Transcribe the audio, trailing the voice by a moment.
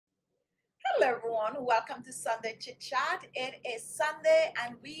Hello everyone, welcome to Sunday Chit Chat. It is Sunday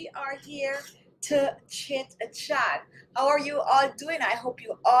and we are here to chit chat. How are you all doing? I hope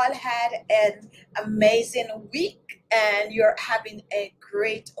you all had an amazing week and you're having a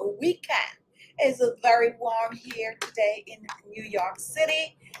great weekend. It's very warm here today in New York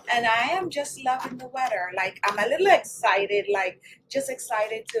City and I am just loving the weather. Like I'm a little excited, just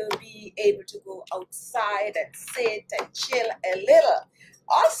excited to be able to go outside and sit and chill a little.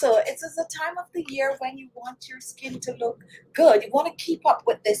 Also, it's a time of the year when you want your skin to look good. You want to keep up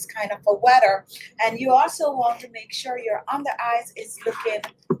with this kind of a weather. And you also want to make sure your under eyes is looking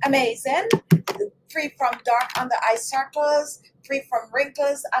amazing, free from dark under eye circles, free from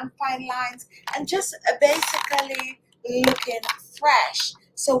wrinkles and fine lines, and just basically looking fresh.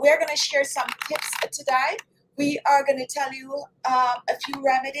 So we're going to share some tips today. We are going to tell you a few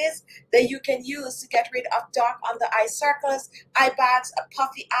remedies that you can use to get rid of dark under eye circles, eye bags,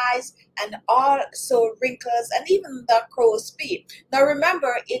 puffy eyes, and also wrinkles, and even the crow's feet. Now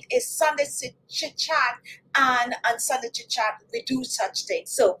remember, it is Sunday Chit Chat, and on Sunday Chit Chat we do such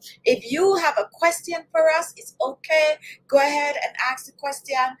things. So if you have a question for us, it's okay. Go ahead and ask the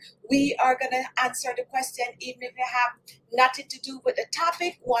question. We are going to answer the question even if you have nothing to do with the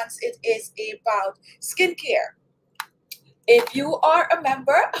topic once it is about skincare. If you are a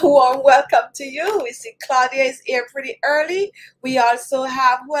member, warm welcome to you. We see Claudia is here pretty early. We also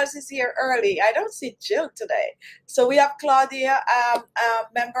have, who else is here early? I don't see Jill today. So we have Claudia,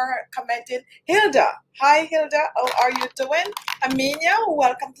 member commented. Hilda, hi Hilda, how are you doing? Aminia,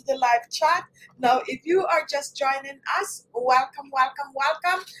 welcome to the live chat. Now, if you are just joining us, welcome, welcome,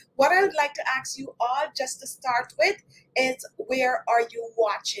 welcome. What I would like to ask you all just to start with is, where are you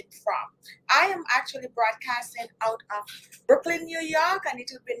watching from? I am actually broadcasting out of Brooklyn, New York, and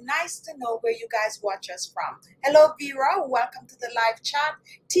it would be nice to know where you guys watch us from. Hello, Vera. Welcome to the live chat.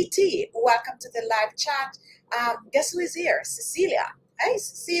 TT, welcome to the live chat. Guess who is here? Cecilia. Hey,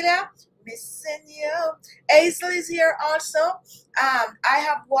 Cecilia. Missing you. Hazel is here also. I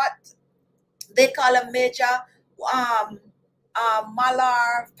have what they call a major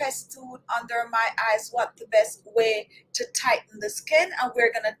malar festoon under my eyes. What the best way to tighten the skin, and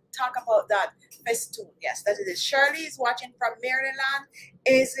we're gonna talk about that festoon. Yes, that it is. Shirley is watching from Maryland.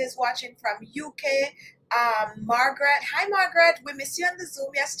 Ace is watching from UK. Margaret, hi Margaret, we missed you on the Zoom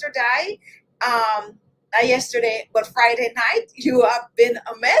yesterday. Not yesterday, but Friday night. You have been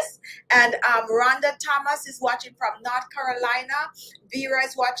a mess. And Rhonda Thomas is watching from North Carolina. Vera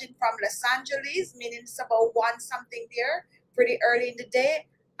is watching from Los Angeles, meaning it's about 1 something there, pretty early in the day.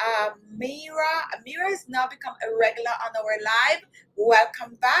 Mira has now become a regular on our live.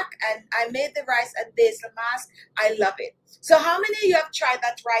 Welcome back. And I made the rice and basil mask. I love it. So how many of you have tried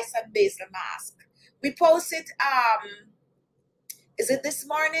that rice and basil mask? We posted is it this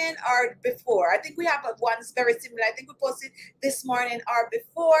morning or before? I think we have ones very similar. I think we posted this morning or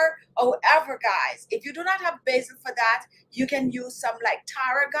before. However, guys, if you do not have basil for that, you can use some like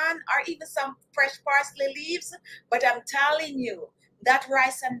tarragon or even some fresh parsley leaves. But I'm telling you, that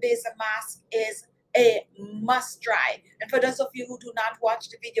rice and basil mask is a must try. And for those of you who do not watch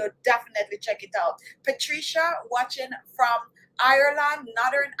the video, definitely check it out. Patricia watching from Ireland,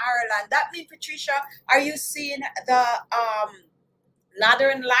 Northern Ireland. That means, Patricia, are you seeing the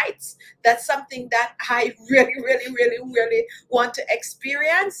Northern Lights? That's something that I really want to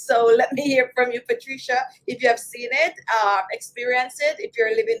experience. So let me hear from you, Patricia, if you have seen it, experienced it, if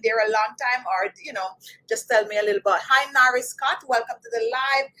you're living there a long time, or just tell me a little bit. Hi Nari Scott, welcome to the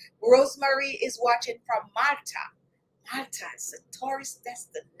live. Rosemary is watching from Malta. Malta is a tourist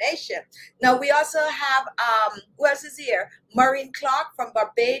destination. Now we also have who else is here? Maureen Clark from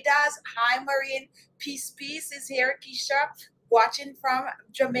Barbados. Hi Maureen. Peace is here. Keisha watching from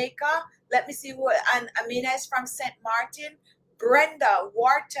Jamaica. Let me see who, and Amina is from St. Martin. Brenda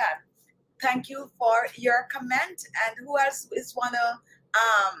Wharton, thank you for your comment. And who else is wanna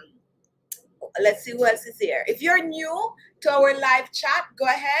let's see who else is here. If you're new to our live chat, go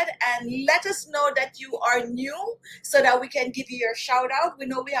ahead and let us know that you are new so that we can give you your shout out. We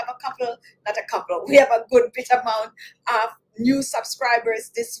know we have we have a good bit amount of new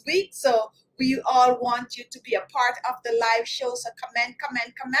subscribers this week. So we all want you to be a part of the live show. So comment,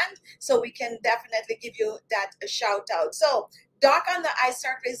 so we can definitely give you that a shout out. So dark under eye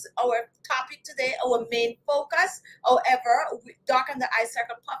circle is our topic today, our main focus. However, dark under eye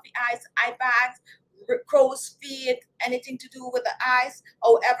circle, puffy eyes, eye bags, crow's feet, anything to do with the eyes.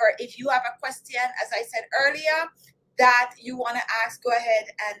 However, if you have a question, as I said earlier, that you want to ask, go ahead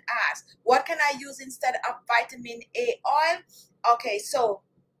and ask. What can I use instead of vitamin A oil? Okay, so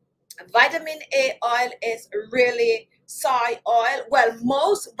vitamin A oil is really soy oil. Well,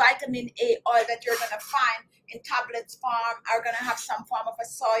 most vitamin A oil that you're gonna find in tablets form are gonna have some form of a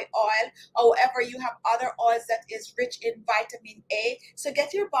soy oil. However, you have other oils that is rich in vitamin A. So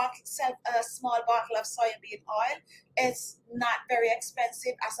get your bottle, a small bottle of soybean oil. It's not very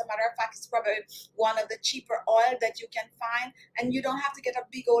expensive. As a matter of fact, it's probably one of the cheaper oil that you can find. And you don't have to get a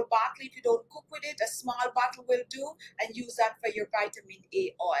big old bottle if you don't cook with it. A small bottle will do, and use that for your vitamin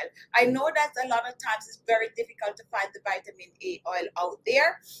A oil. I know that a lot of times it's very difficult to find the vitamin A oil out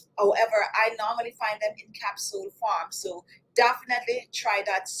there. However, I normally find them in capsule form. So definitely try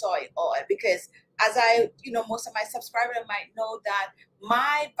that soy oil, because as most of my subscribers might know that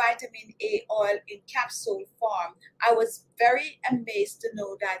my vitamin A oil in capsule form, I was very amazed to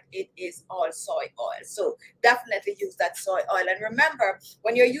know that it is all soy oil. So definitely use that soy oil. And remember,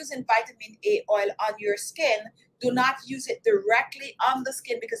 when you're using vitamin A oil on your skin, do not use it directly on the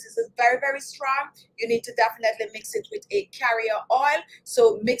skin because it's very, very strong. You need to definitely mix it with a carrier oil.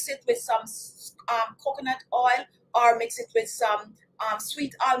 So mix it with some coconut oil, or mix it with some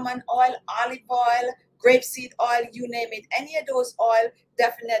sweet almond oil, olive oil, grapeseed oil, you name it. Any of those oil,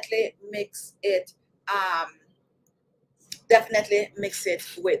 definitely mix it. Definitely mix it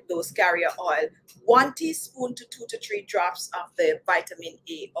with those carrier oil. 1 teaspoon to 2 to 3 drops of the vitamin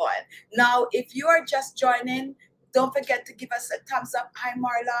A oil. Now, if you are just joining, don't forget to give us a thumbs up. Hi,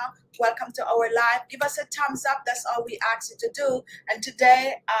 Marla. Welcome to our live. Give us a thumbs up. That's all we ask you to do. And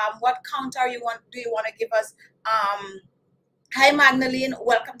today, what count do you want to give us? Hi, Magdalene.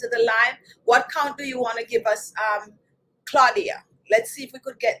 Welcome to the live. What count do you want to give us, Claudia? Let's see if we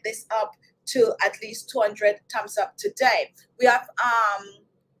could get this up to at least 200 thumbs up today. We have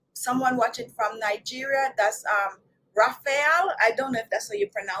someone watching from Nigeria. That's Raphael. I don't know if that's how you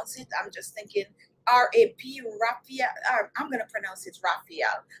pronounce it. I'm just thinking R-A-P, Raphael. I'm going to pronounce it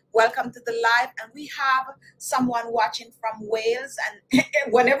Raphael. Welcome to the live. And we have someone watching from Wales. And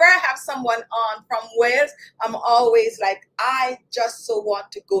whenever I have someone on from Wales, I'm always like, I just so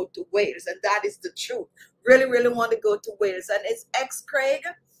want to go to Wales. And that is the truth. Really, really want to go to Wales. And it's Craigie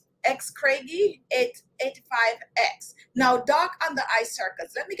 885X. Now, dark under eye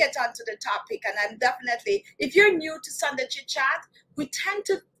circles. Let me get on to the topic. And I'm definitely, if you're new to Sunday Chit Chat, we tend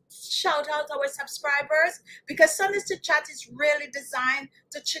to shout out our subscribers because Sunday Chit Chat is really designed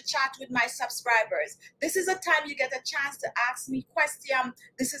to chit chat with my subscribers. This is a time you get a chance to ask me questions.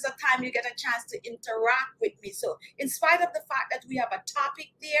 This is a time you get a chance to interact with me. So in spite of the fact that we have a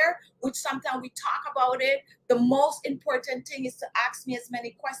topic there, which sometimes we talk about it, the most important thing is to ask me as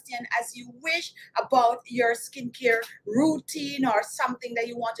many questions as you wish about your skincare routine or something that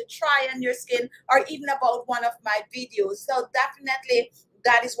you want to try on your skin, or even about one of my videos. So definitely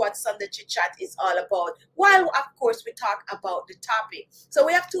that is what Sunday Chit Chat is all about. While, of course, we talk about the topic. So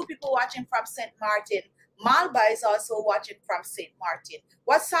we have 2 people watching from St. Martin. Malba is also watching from St. Martin.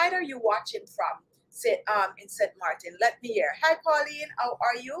 What side are you watching from in St. Martin? Let me hear. Hi, Pauline. How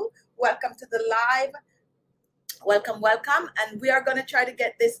are you? Welcome to the live. Welcome, welcome. And we are going to try to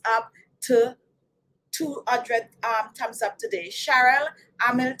get this up to 200 thumbs up today. Cheryl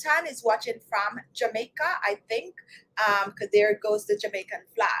Hamilton is watching from Jamaica, I think, because there goes the Jamaican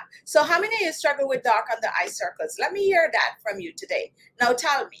flag. So how many of you struggle with dark under eye circles? Let me hear that from you today. Now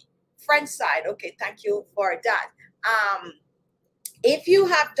tell me. French side. Okay, thank you for that. If you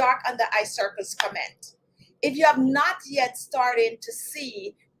have dark under eye circles, comment. If you have not yet started to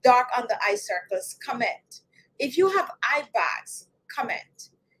see dark under eye circles, comment. If you have eye bags, comment.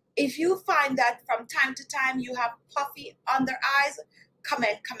 If you find that from time to time you have puffy under eyes,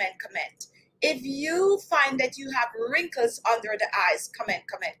 comment. If you find that you have wrinkles under the eyes, comment.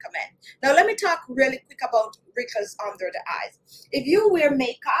 Now let me talk really quick about wrinkles under the eyes. If you wear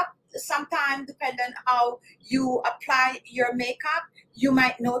makeup, sometimes depending on how you apply your makeup, you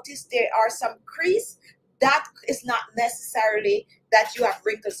might notice there are some crease. That is not necessarily that you have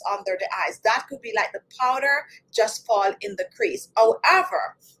wrinkles under the eyes. That could be like the powder just fall in the crease.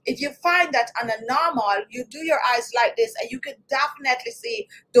 However, if you find that on a normal, you do your eyes like this and you can definitely see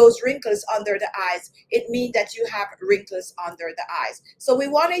those wrinkles under the eyes, it means that you have wrinkles under the eyes. So we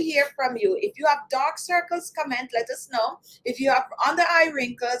want to hear from you. If you have dark circles, comment, let us know. If you have under eye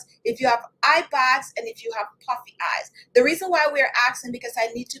wrinkles, if you have eye bags, and if you have puffy eyes. The reason why we're asking, because I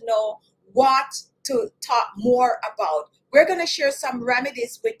need to know what to talk more about. We're going to share some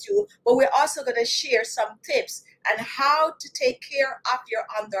remedies with you, but we're also going to share some tips on how to take care of your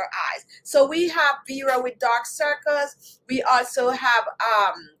under eyes. So we have Vera with dark circles. We also have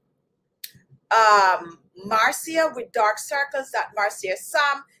Marcia with dark circles, that Marcia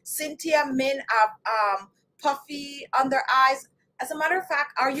Sam. Cynthia Min have puffy under eyes. As a matter of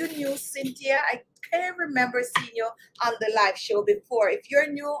fact, are you new, Cynthia? can't remember seeing you on the live show before. If you're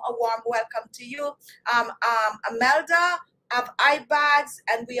new, a warm welcome to you. Amelda have eye bags,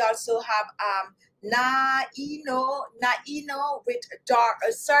 and we also have Naino with dark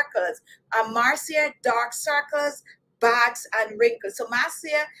circles. Marcia, dark circles, bags, and wrinkles. So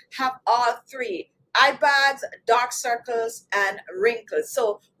Marcia have all three: eye bags, dark circles, and wrinkles.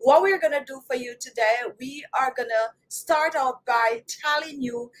 So what we're going to do for you today, we are going to start out by telling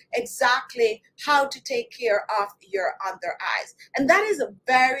you exactly how to take care of your under eyes. And that is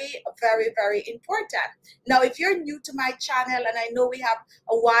very, very, very important. Now, if you're new to my channel, and I know we have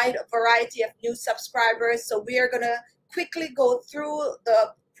a wide variety of new subscribers, so we are going to quickly go through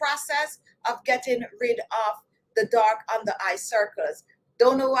the process of getting rid of the dark under eye circles.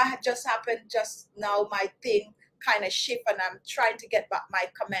 Don't know what just happened just now. My thing kind of shift, and I'm trying to get back my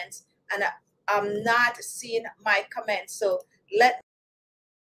comments, and I'm not seeing my comments. So let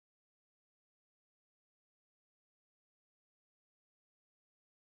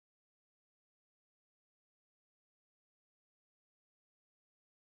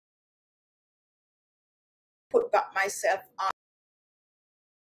put back myself on.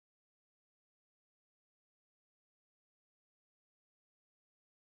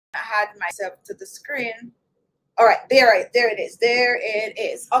 I had myself to the screen. All right, there it is. There it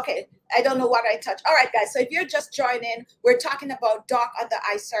is. Okay, I don't know what I touched. All right, guys, so if you're just joining, we're talking about dark under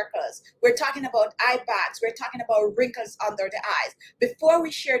eye circles. We're talking about eye bags. We're talking about wrinkles under the eyes. Before we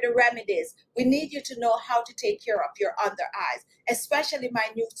share the remedies, we need you to know how to take care of your under eyes, especially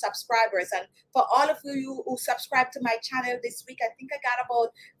my new subscribers. And for all of you who subscribe to my channel this week, I think I got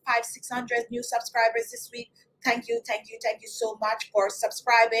about 500-600 new subscribers this week. Thank you so much for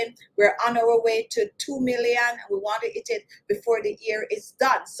subscribing. We're on our way to 2 million, and we want to hit it before the year is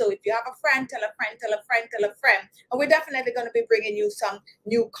done. So if you have a friend, tell a friend, tell a friend, tell a friend. And we're definitely going to be bringing you some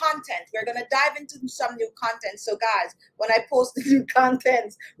new content. We're going to dive into some new content. So guys, when I post the new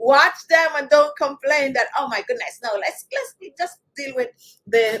content, watch them and don't complain that, oh my goodness, no, let's just deal with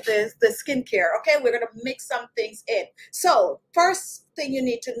the skincare. Okay, we're going to mix some things in. So first thing you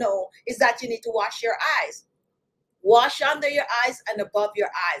need to know is that you need to wash your eyes. Wash under your eyes and above your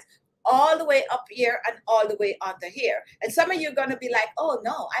eyes, all the way up here and all the way under here. And some of you are going to be like, oh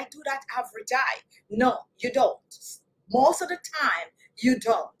no, I do that every day. No, you don't. Most of the time, you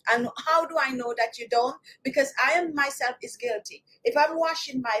don't. And how do I know that you don't? Because I am myself is guilty. If I'm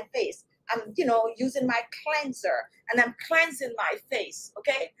washing my face, I'm, using my cleanser and I'm cleansing my face,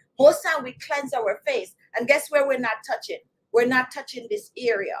 okay? Most time we cleanse our face, and guess where we're not touching? We're not touching this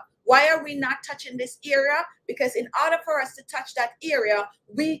area. Why are we not touching this area? Because in order for us to touch that area,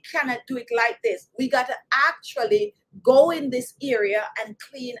 we cannot do it like this. We got to actually go in this area and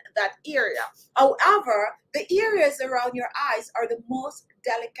clean that area. However, the areas around your eyes are the most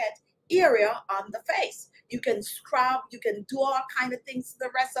delicate area on the face. You can scrub, you can do all kind of things to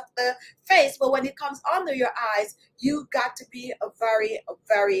the rest of the face, but when it comes under your eyes, you got to be very,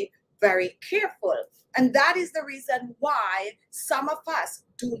 very, very careful. And that is the reason why some of us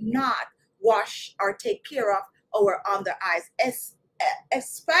do not wash or take care of our under eyes,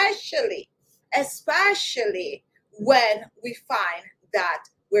 especially when we find that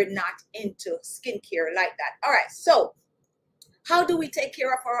we're not into skincare like that. All right, so how do we take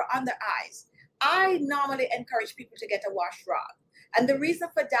care of our under eyes? I normally encourage people to get a wash rag. And the reason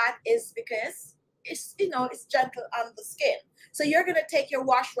for that is because it's gentle on the skin. So you're going to take your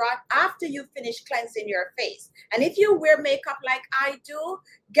wash rag after you finish cleansing your face. And if you wear makeup like I do,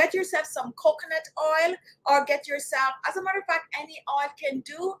 get yourself some coconut oil, or get yourself, as a matter of fact, any oil can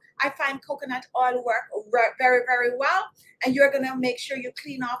do. I find coconut oil work very, very well. And you're going to make sure you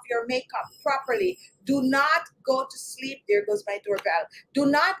clean off your makeup properly. Do not go to sleep. There goes my doorbell. Do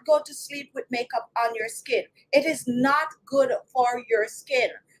not go to sleep with makeup on your skin. It is not good for your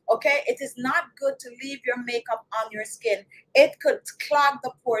skin. Okay, it is not good to leave your makeup on your skin. It could clog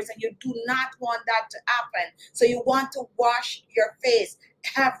the pores, and you do not want that to happen. So you want to wash your face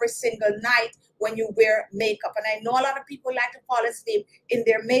every single night when you wear makeup. And I know a lot of people like to fall asleep in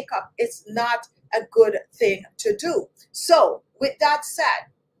their makeup. It's not a good thing to do. So with that said,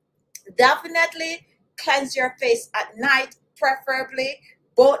 definitely cleanse your face at night, preferably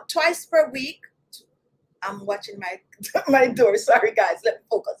twice per week. I'm watching my door. Sorry, guys. Let me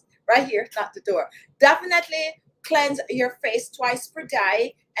focus. Right here, not the door. Definitely cleanse your face twice per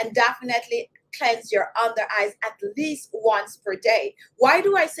day, and definitely cleanse your under eyes at least once per day. Why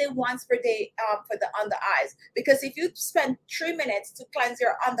do I say once per day for the under eyes? Because if you spend 3 minutes to cleanse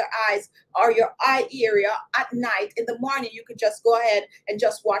your under eyes or your eye area at night, in the morning you could just go ahead and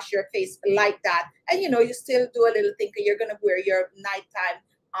just wash your face like that. And you still do a little thinking. You're going to wear your nighttime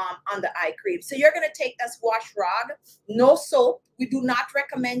on the eye cream. So you're going to take this wash rag, no soap. We do not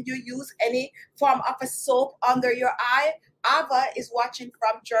recommend you use any form of a soap under your eye. Ava is watching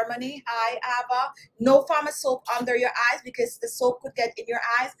from Germany. Hi, Ava. No form of soap under your eyes because the soap could get in your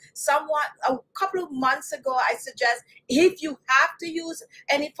eyes. A couple of months ago, I suggest if you have to use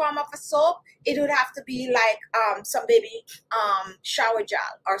any form of a soap, it would have to be like some baby shower gel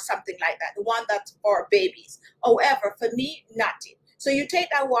or something like that, the one that's for babies. However, for me, nothing. So you take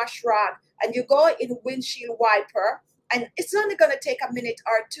that wash rag and you go in windshield wiper, and it's only going to take a minute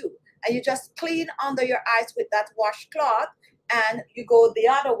or two. And you just clean under your eyes with that washcloth, and you go the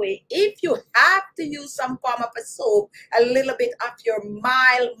other way. If you have to use some form of a soap, a little bit of your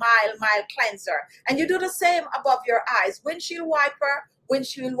mild cleanser. And you do the same above your eyes. Windshield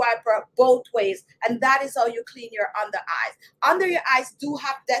wiper both ways. And that is how you clean your under eyes. Under your eyes do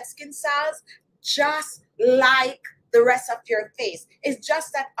have dead skin cells, just like the rest of your face. It's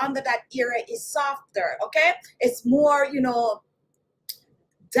just that under that area is softer, okay? It's more, you know,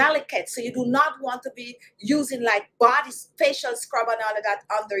 delicate, so you do not want to be using like body facial scrub and all of that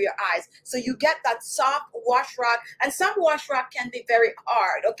under your eyes. So you get that soft wash rag, and some wash rag can be very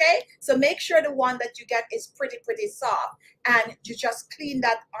hard, okay? So make sure the one that you get is pretty soft, and you just clean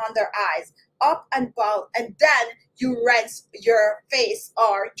that under eyes up and down, and then you rinse your face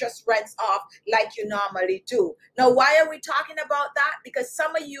or just rinse off like you normally do. Now, why are we talking about that? Because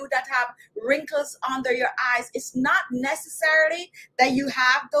some of you that have wrinkles under your eyes, it's not necessarily that you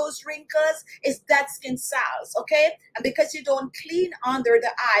have those wrinkles, it's dead skin cells, okay? And because you don't clean under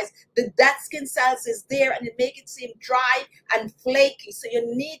the eyes, the dead skin cells is there and it makes it seem dry and flaky. So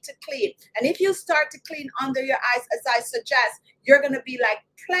you need to clean. And if you start to clean under your eyes, as I suggest, you're going to be like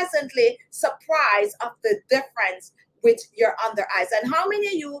pleasantly surprised of the difference with your under eyes. And how many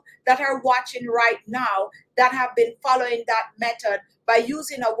of you that are watching right now that have been following that method by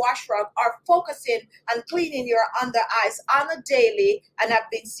using a wash rag are focusing on cleaning your under eyes on a daily and have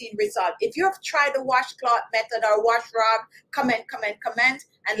been seeing results? If you have tried the washcloth method or wash rag, comment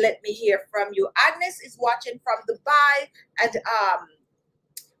and let me hear from you. Agnes is watching from Dubai, and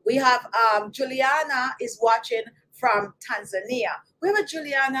we have Juliana is watching from Tanzania. We have a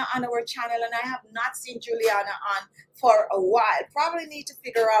Juliana on our channel, and I have not seen Juliana on for a while. Probably need to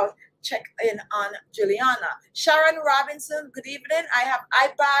figure out, check in on Juliana. Sharon Robinson, good evening. I have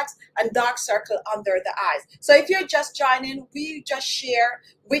eye bags and dark circle under the eyes. So if you're just joining, we just share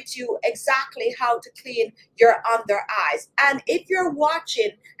with you exactly how to clean your under eyes. And if you're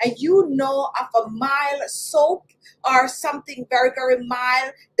watching and you know of a mild soap or something very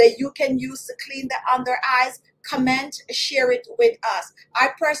mild that you can use to clean the under eyes, comment, share it with us. I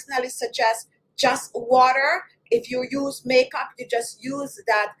personally suggest just water. If you use makeup, you just use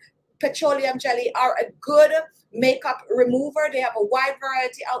that petroleum jelly or a good makeup remover. They have a wide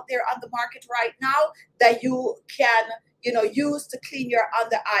variety out there on the market right now that you can, you know, use to clean your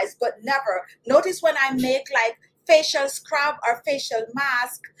under eyes. But never, notice when I make like facial scrub or facial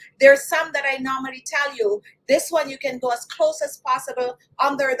mask, there's some that I normally tell you, this one you can go as close as possible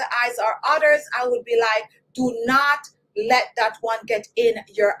under the eyes, or others I would be like, do not let that one get in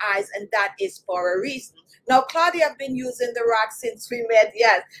your eyes, and that is for a reason. Now, Claudia, I've been using the rag since we met,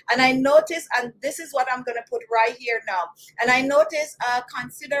 yes. And I noticed, and this is what I'm going to put right here now, and I noticed a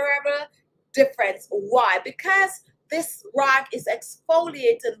considerable difference. Why? Because this rag is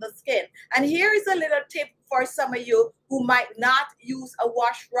exfoliating the skin. And here is a little tip for some of you who might not use a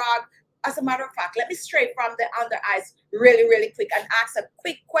wash rag. As a matter of fact, let me stray from the under eyes really quick and ask a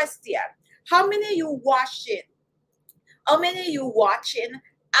quick question. How many of you watching? How many of you watching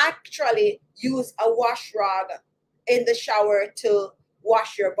actually use a wash rag in the shower to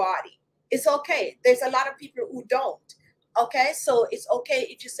wash your body? It's okay. There's a lot of people who don't. Okay, so it's okay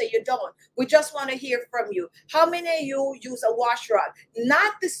if you say you don't. We just want to hear from you. How many of you use a wash rag?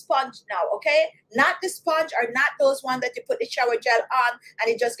 Not the sponge now, okay? Not the sponge, or not those ones that you put the shower gel on and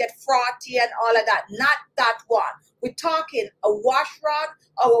it just get frothy and all of that. Not that one. We're talking a wash rag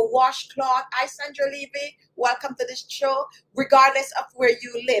or a washcloth. Hi, Sandra Levy. Welcome to this show, regardless of where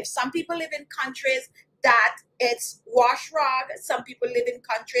you live. Some people live in countries that it's wash rag. Some people live in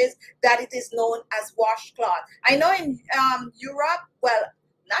countries that it is known as washcloth. I know in Europe, well,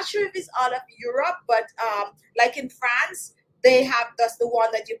 not sure if it's all of Europe, but like in France, they have just the one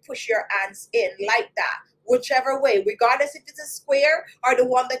that you push your hands in like that. Whichever way, regardless if it's a square or the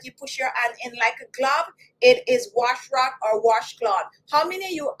one that you push your hand in like a glove, it is wash rag or washcloth. How many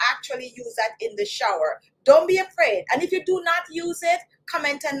of you actually use that in the shower? Don't be afraid. And if you do not use it,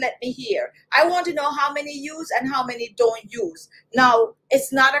 comment and let me hear. I want to know how many use and how many don't use. Now,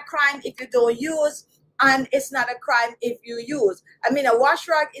 it's not a crime if you don't use. and it's not a crime if you use. I mean, a wash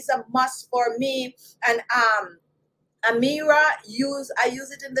rag is a must for me. And Amira I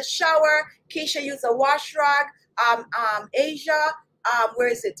use it in the shower. Keisha use a wash rag. Asia, where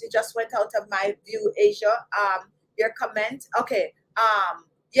is it? It just went out of my view, Asia. Your comment. Okay.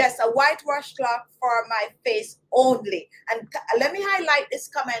 Yes, a white washcloth for my face only. And let me highlight this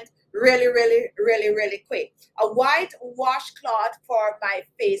comment really quick. A white washcloth for my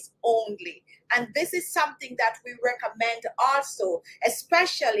face only. And this is something that we recommend also,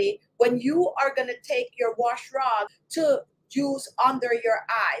 especially when you are going to take your wash rag to use under your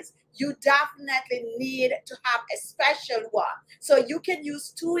eyes. You definitely need to have a special one. So you can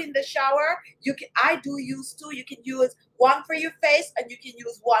use two in the shower. I do use two. You can use one for your face and you can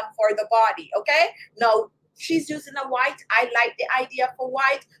use one for the body. Okay. Now she's using a white. I like the idea for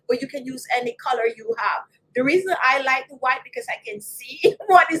white, but you can use any color you have. The reason I like the white because I can see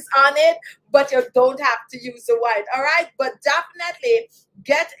what is on it, but you don't have to use the white. All right. But definitely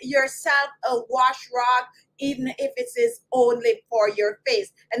get yourself a wash rag, even if it is only for your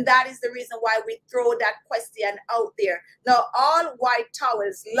face. And that is the reason why we throw that question out there. Now, all white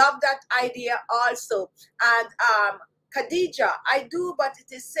towels, love that idea also. And Khadija, I do, but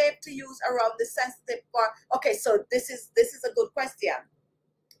it is safe to use around the sensitive part. Okay, so this is a good question.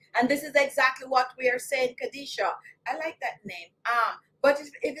 And this is exactly what we are saying, Khadija. I like that name. But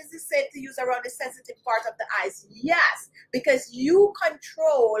it is safe to use around the sensitive part of the eyes. Yes, because you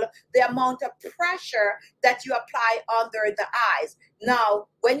control the amount of pressure that you apply under the eyes. Now,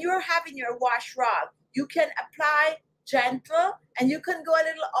 when you're having your wash rag, you can apply gentle and you can go a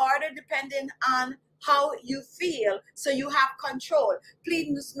little harder depending on how you feel, so you have control.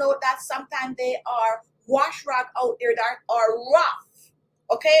 Please note that sometimes there are wash rag out there that are rough.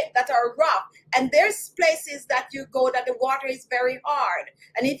 Okay, that are rough, and there's places that you go that the water is very hard,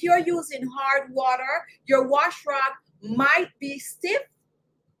 and if you're using hard water, your wash rag might be stiff.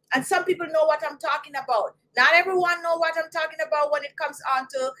 And some people know what I'm talking about. Not everyone know what I'm talking about when it comes on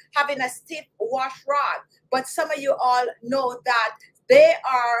to having a stiff wash rag, but some of you all know that there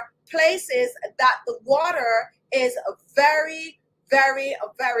are places that the water is very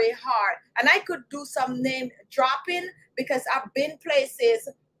hard. And I could do some name dropping because I've been places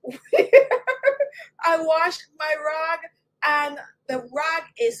where I washed my rag and the rag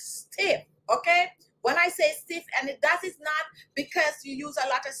is stiff. Okay, when I say stiff, and that is not because you use a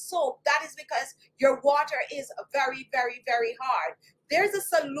lot of soap, that is because your water is very hard. There's a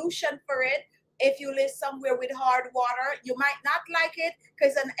solution for it. If you live somewhere with hard water, you might not like it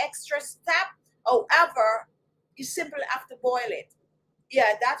because an extra step. However, you simply have to boil it.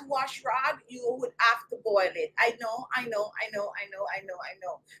 Yeah, that wash rag, you would have to boil it. I know.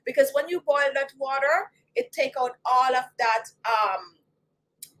 Because when you boil that water, it take out all of that,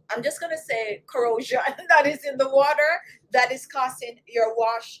 I'm just going to say corrosion that is in the water that is causing your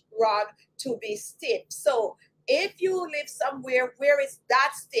wash rag to be stiff. So if you live somewhere where it's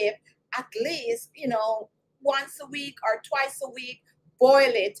that stiff, at least, once a week or twice a week,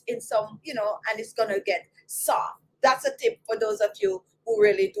 boil it in some, and it's going to get soft. That's a tip for those of you who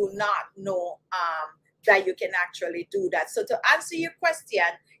really do not know that you can actually do that. So to answer your question,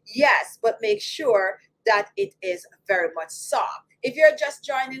 yes, but make sure that it is very much soft. If you're just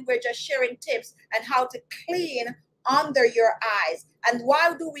joining, we're just sharing tips on how to clean under your eyes. And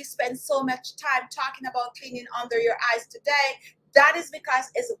why do we spend so much time talking about cleaning under your eyes today? That is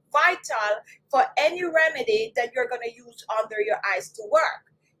because it's vital for any remedy that you're going to use under your eyes to work.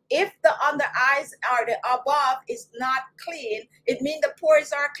 If the under eyes or the above is not clean, it means the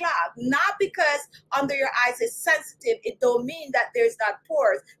pores are clogged. Not because under your eyes is sensitive, it don't mean that there's not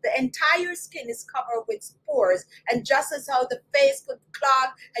pores. The entire skin is covered with pores. And just as how the face could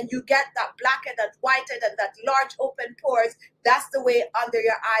clog and you get that blackhead, that whitehead, and that large open pores, that's the way under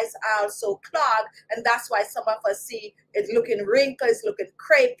your eyes are also clogged. And that's why some of us see it looking wrinkled, it's looking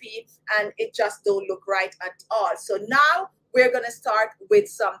crepey, and it just don't look right at all. So now, we're going to start with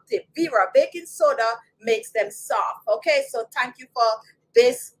some tip. Vera, baking soda makes them soft. Okay, so thank you for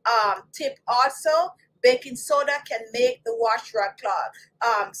this tip also. Baking soda can make the wash rag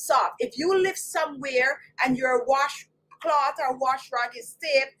cloth soft. If you live somewhere and your washcloth or wash rag is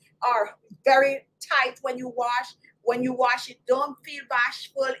stiff or very tight when you wash it, don't feel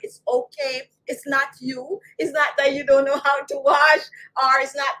bashful. It's okay. It's not you. It's not that you don't know how to wash, or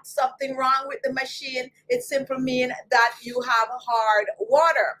it's not something wrong with the machine. It simply means that you have hard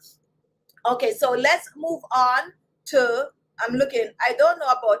water. Okay, so let's move on to, I'm looking, I don't know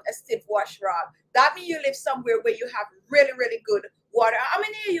about a stiff wash rag. That means you live somewhere where you have really good water. How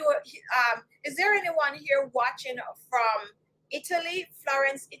many of you, is there anyone here watching from Italy,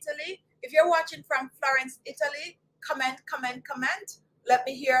 Florence, Italy? If you're watching from Florence, Italy, comment. Let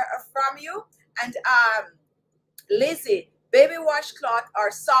me hear from you. And Lizzie, baby washcloth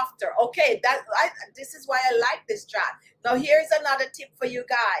are softer. Okay, this is why I like this chat. Now here's another tip for you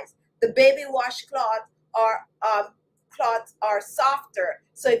guys. The baby washcloth are cloths are softer.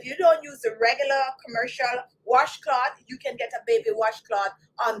 So if you don't use the regular commercial washcloth, you can get a baby washcloth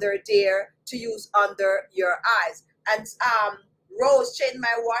under there to use under your eyes. And Rose, change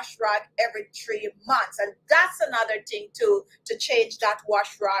my wash rag every 3 months. And that's another thing too, to change that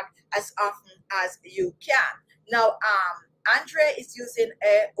wash rag as often as you can. Now, Andre is using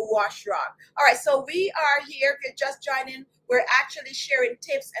a wash rag. All right, so we are here. If you're just joining, we're actually sharing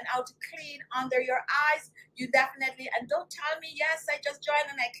tips on how to clean under your eyes. You definitely, and don't tell me, yes, I just joined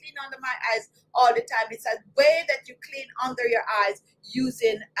and I clean under my eyes all the time. It's a way that you clean under your eyes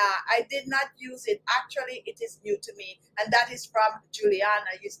using, I did not use it. Actually, it is new to me, and that is from Juliana.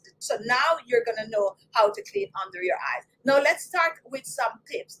 So now you're going to know how to clean under your eyes. Now let's start with some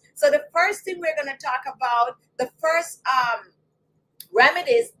tips. So the first thing we're going to talk about, the first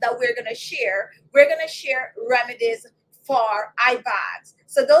remedies that we're going to share remedies for eye bags.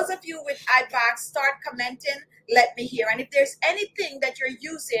 So those of you with eye bags, start commenting, let me hear. And if there's anything that you're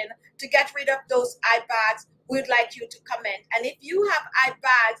using to get rid of those eye bags, we'd like you to comment. And if you have eye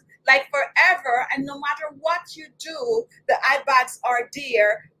bags like forever, and no matter what you do, the eye bags are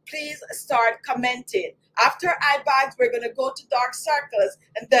there, please start commenting. After eye bags, we're going to go to dark circles,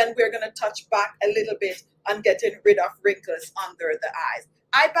 and then we're going to touch back a little bit on getting rid of wrinkles under the eyes.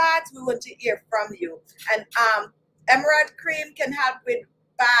 Eye bags, we want to hear from you. And emerald cream can help with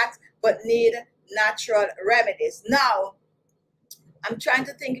bags, but need natural remedies. Now, I'm trying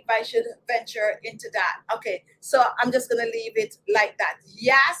to think if I should venture into that. Okay, so I'm just going to leave it like that.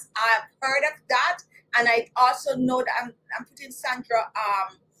 Yes, I've heard of that, and I also know that I'm putting Sandra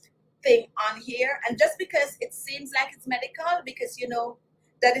thing on here, and just because it seems like it's medical, because you know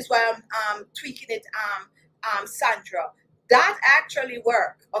that is why I'm tweaking it, Sandra. That actually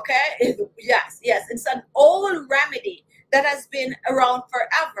works, okay? Yes, it's an old remedy that has been around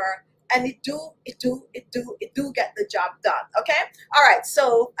forever, and it do get the job done, okay? All right,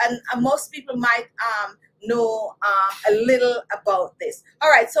 so and most people might know a little about this. All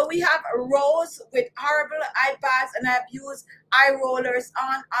right, so we have a Rose with horrible eye bags, and I've used eye rollers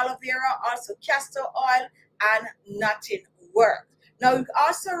on aloe vera, also castor oil, and nothing worked. Now you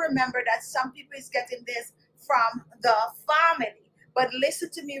also remember that some people is getting this from the family, but listen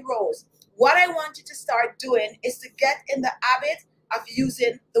to me, Rose. What I want you to start doing is to get in the habit of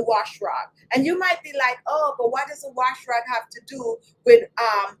using the wash rag. And you might be like, oh, but what does a wash rag have to do with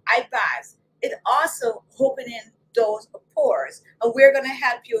eye bags? It also opening those pores, and we're going to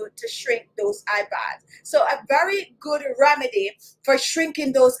help you to shrink those eye bags. So a very good remedy for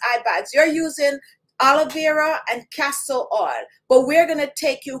shrinking those eye bags, you're using aloe vera and castor oil, but we're going to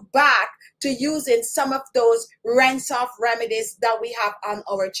take you back to using some of those rinse-off remedies that we have on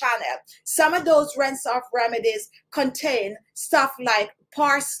our channel. Some of those rinse-off remedies contain stuff like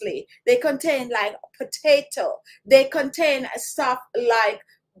parsley, they contain like potato, they contain stuff like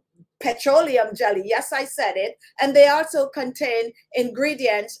petroleum jelly, yes, I said it, and they also contain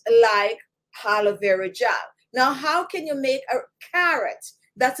ingredients like aloe vera gel. Now, how can you make a carrot?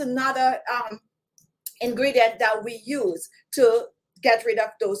 That's another ingredient that we use to get rid of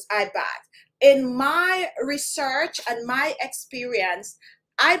those eye bags. In my research and my experience,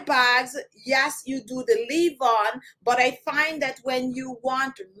 eye bags, yes, you do the leave-on, but I find that when you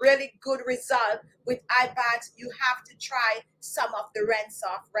want really good result with eye bags, you have to try some of the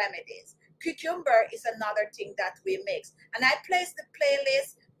rinse-off remedies. Cucumber is another thing that we mix. And I place the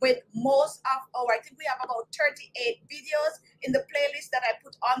playlist with most of our, I think we have about 38 videos in the playlist that I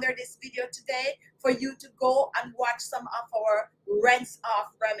put under this video today for you to go and watch some of our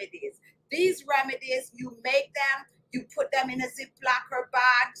rinse-off remedies. These remedies, you make them, you put them in a Ziploc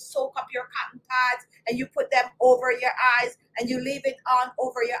bag, soak up your cotton pads, and you put them over your eyes, and you leave it on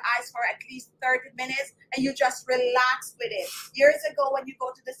over your eyes for at least 30 minutes, and you just relax with it. Years ago, when you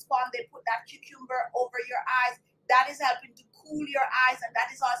go to the spa, they put that cucumber over your eyes. That is helping to cool your eyes, and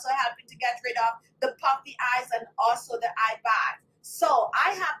that is also helping to get rid of the puffy eyes and also the eye bags. So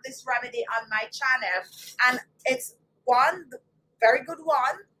I have this remedy on my channel, and it's one very good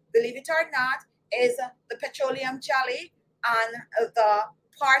one, believe it or not, is the petroleum jelly and the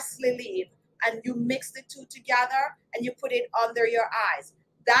parsley leaf, and you mix the two together and you put it under your eyes.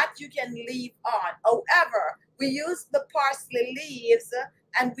 That you can leave on. However, we use the parsley leaves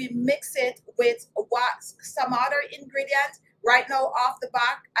and we mix it with some other ingredients. Right now off the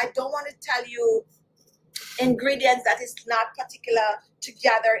back, I don't want to tell you ingredients that is not particular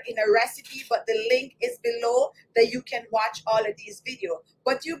together in a recipe, but the link is below that you can watch all of these videos.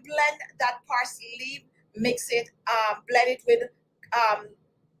 But you blend that parsley leaf, mix it, blend it with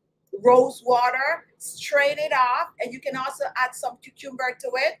rose water, strain it off, and you can also add some cucumber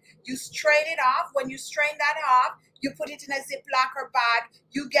to it. You strain it off. When you strain that off, you put it in a Ziploc or bag.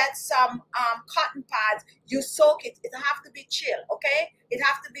 You get some cotton pads. You soak it. It have to be chill, okay? It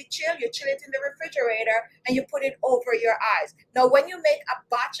have to be chill. You chill it in the refrigerator and you put it over your eyes. Now, when you make a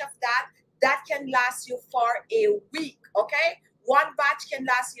batch of that, that can last you for a week, okay? One batch can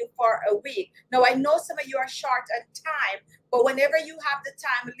last you for a week. Now, I know some of you are short on time, but whenever you have the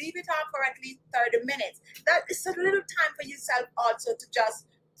time, leave it on for at least 30 minutes. That is a little time for yourself also to just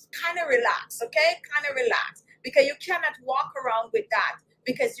kind of relax, okay? Kind of relax, because you cannot walk around with that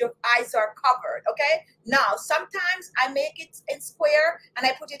because your eyes are covered, okay? Now, sometimes I make it in square and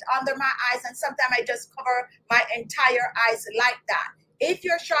I put it under my eyes, and sometimes I just cover my entire eyes like that. If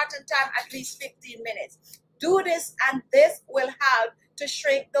you're short on time, at least 15 minutes. Do this, and this will help to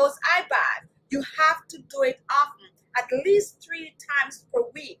shrink those eye bags. You have to do it often, at least 3 times per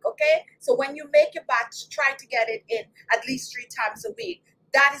week, okay? So when you make your batch, try to get it in at least 3 times a week.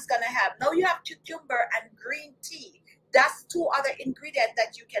 That is going to help. Now you have cucumber and green tea. That's 2 other ingredients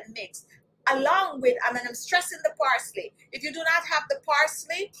that you can mix. Along with, I mean, I'm stressing the parsley. If you do not have the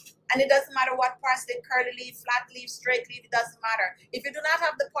parsley, and it doesn't matter what parsley, curly leaf, flat leaf, straight leaf, it doesn't matter. If you do not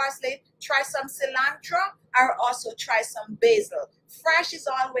have the parsley, try some cilantro or also try some basil. Fresh is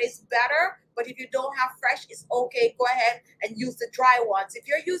always better, but if you don't have fresh, it's okay. Go ahead and use the dry ones. If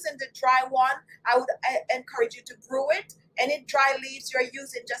you're using the dry one, I would encourage you to brew it. Any dry leaves you're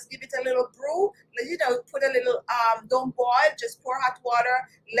using, just give it a little brew. You know, put a little, don't boil, just pour hot water,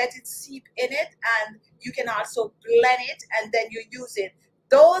 let it seep in it, and you can also blend it and then you use it.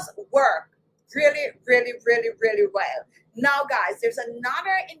 Those work really, really, really, really well. Now, guys, there's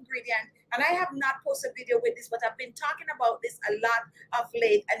another ingredient, and I have not posted a video with this, but I've been talking about this a lot of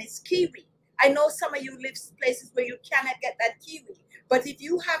late, and it's kiwi. I know some of you live places where you cannot get that kiwi, but if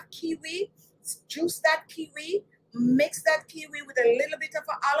you have kiwi, juice that kiwi, mix that kiwi with a little bit of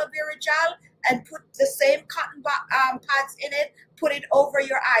an aloe vera gel, and put the same cotton pads in it, put it over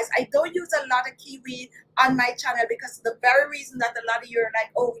your eyes. I don't use a lot of kiwi on my channel because of the very reason that a lot of you are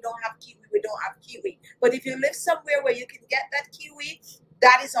like, oh, we don't have kiwi, we don't have kiwi. But if you live somewhere where you can get that kiwi,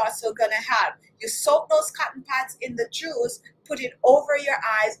 that is also going to help. You soak those cotton pads in the juice, put it over your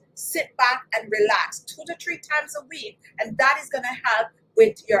eyes, sit back and relax 2 to 3 times a week, and that is going to help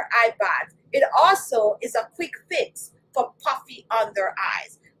with your eye bags. It also is a quick fix for puffy under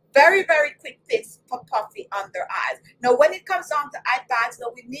eyes. Very, very quick fix for puffy under eyes. Now, when it comes down to eye bags,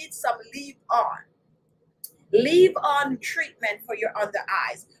 now we need some leave-on treatment for your under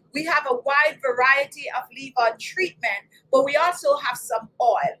eyes. We have a wide variety of leave-on treatment, but we also have some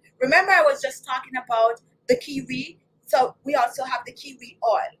oil. Remember, I was just talking about the kiwi, so we also have the kiwi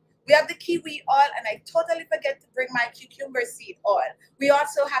oil. We have the kiwi oil, and I totally forget to bring my cucumber seed oil. We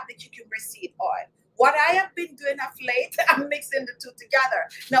also have the cucumber seed oil. What I have been doing of late, I'm mixing the 2 together.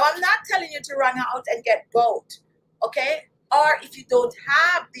 Now, I'm not telling you to run out and get both, okay? Or if you don't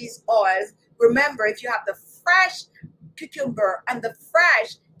have these oils, remember, if you have the fresh cucumber and the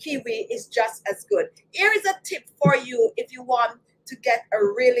fresh kiwi is just as good. Here is a tip for you if you want to get a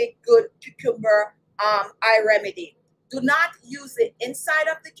really good cucumber eye remedy. Do not use the inside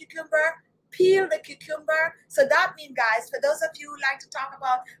of the cucumber. Peel the cucumber. So that means, guys, for those of you who like to talk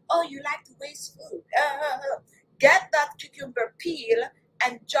about, oh, you like to waste food, get that cucumber peel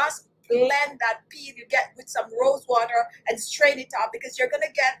and just blend that peel you get with some rose water and strain it off, because you're going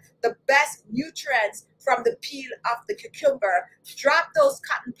to get the best nutrients from the peel of the cucumber. Drop those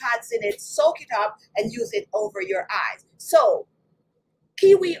cotton pads in it, soak it up, and use it over your eyes. So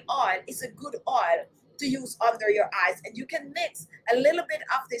kiwi oil is a good oil to use under your eyes, and you can mix a little bit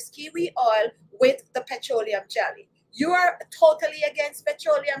of this kiwi oil with the petroleum jelly. You are totally against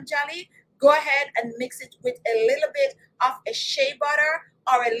petroleum jelly, go ahead and mix it with a little bit of a shea butter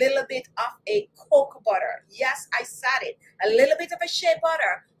or a little bit of a cocoa butter. Yes, I said it. A little bit of a shea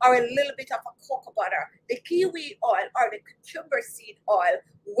butter or a little bit of a cocoa butter. The kiwi oil or the cucumber seed oil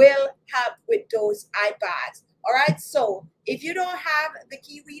will help with those eye bags. All right, so if you don't have the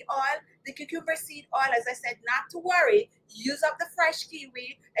kiwi oil, the cucumber seed oil, as I said, not to worry. Use up the fresh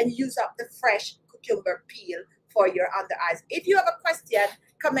kiwi and use up the fresh cucumber peel for your under eyes. If you have a question,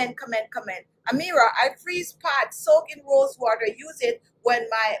 comment. Amira, I freeze pods, soak in rose water, use it when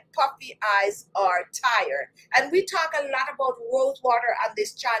my puffy eyes are tired. And we talk a lot about rose water on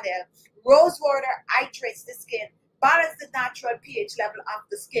this channel. Rose water hydrates the skin, balance the natural pH level of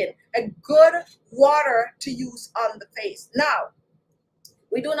the skin. A good water to use on the face. Now,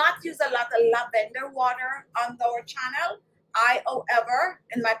 we do not use a lot of lavender water on our channel. I, however,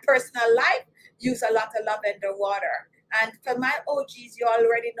 in my personal life, use a lot of lavender water. And for my OGs, you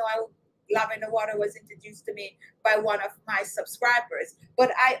already know lavender water was introduced to me by one of my subscribers.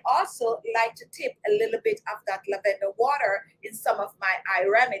 But I also like to tip a little bit of that lavender water in some of my eye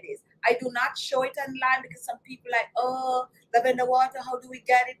remedies. I do not show it online because some people like, oh, lavender water, how do we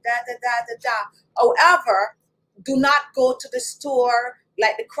get it? Da, da, da, da, da. However, do not go to the store,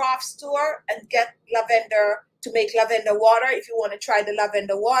 like the craft store, and get lavender to make lavender water if you want to try the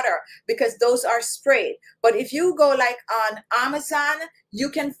lavender water, because those are sprayed. But if you go like on Amazon, you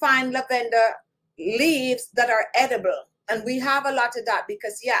can find lavender leaves that are edible. And we have a lot of that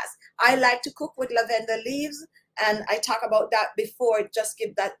because, yes, I like to cook with lavender leaves. And I talk about that before, just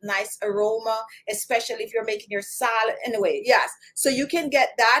give that nice aroma, especially if you're making your salad. Anyway, yes. So you can get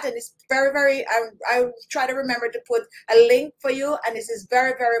that. And it's very, very, I try to remember to put a link for you. And this is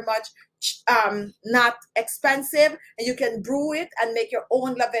very, very much not expensive, and you can brew it and make your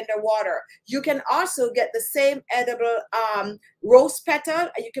own lavender water. You can also get the same edible rose petal,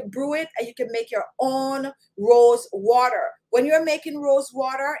 and you can brew it and you can make your own rose water. When you're making rose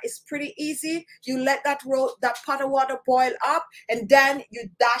water, it's pretty easy. You let that pot of water boil up, and then you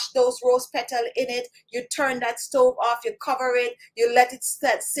dash those rose petal in it. You turn that stove off, you cover it, you let it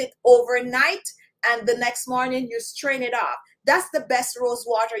sit overnight, and the next morning you strain it off. That's the best rose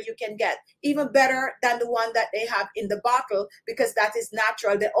water you can get, even better than the one that they have in the bottle, because that is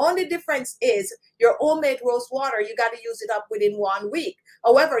natural. The only difference is your homemade rose water, you got to use it up within 1 week.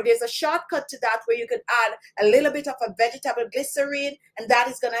 However, there's a shortcut to that where you could add a little bit of a vegetable glycerine, and that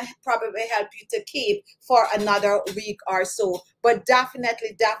is going to probably help you to keep for another week or so. But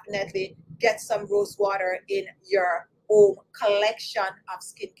definitely, definitely get some rose water in your home collection of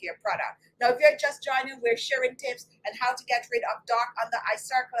skincare products. Now, if you're just joining, we're sharing tips on how to get rid of dark under eye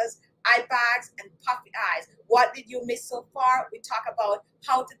circles, eye bags, and puffy eyes. What did you miss so far? We talk about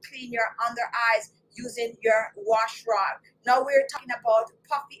how to clean your under eyes using your wash rod. Now we're talking about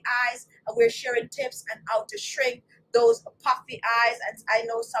puffy eyes, and we're sharing tips on how to shrink those puffy eyes. And I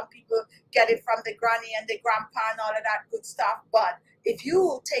know some people get it from the granny and the grandpa and all of that good stuff. But if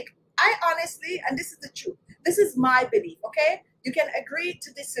you take, I honestly, and this is the truth, this is my belief, okay? You can agree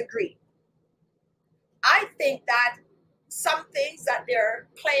to disagree. I think that some things that they're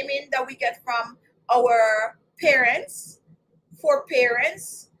claiming that we get from our parents, for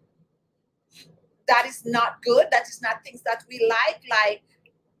parents, that is not good. That is not things that we like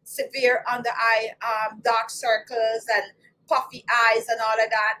severe under eye, dark circles and puffy eyes and all of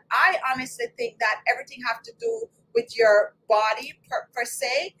that. I honestly think that everything has to do with your body per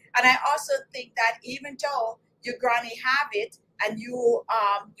se. And I also think that even though your granny have it and you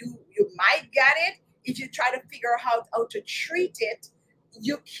might get it, if you try to figure out how to treat it,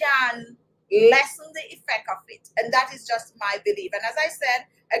 you can lessen the effect of it. And that is just my belief. And as I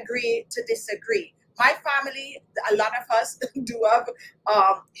said, agree to disagree. My family, a lot of us do have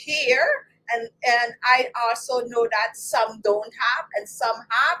hair, and I also know that some don't have and some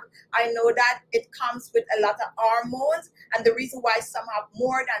have. I know that it comes with a lot of hormones, and the reason why some have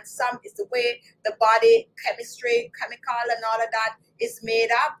more than some is the way the body chemistry, chemical and all of that is made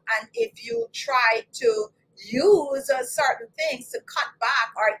up. And if you try to use certain things to cut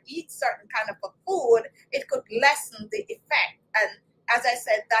back or eat certain kind of a food, it could lessen the effect. And as I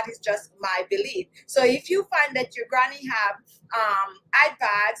said, that is just my belief. So if you find that your granny have eye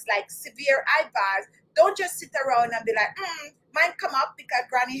bags, like severe eye bags, don't just sit around and be like, mine come up because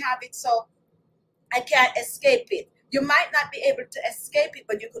granny have it, so I can't escape it. You might not be able to escape it,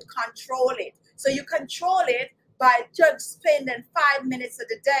 but you could control it. So you control it by just spending 5 minutes of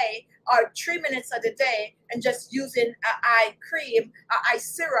the day or 3 minutes of the day and just using an eye cream, an eye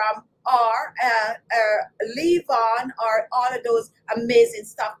serum, or leave-on, or all of those amazing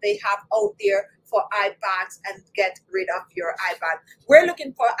stuff they have out there for eye bags, and get rid of your eye bag. We're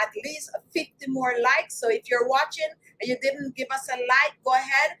looking for at least 50 more likes. So if you're watching and you didn't give us a like, go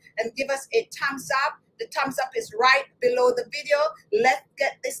ahead and give us a thumbs up. The thumbs up is right below the video. Let's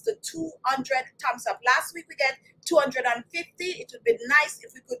get this to 200 thumbs up. Last week we get 250. It would be nice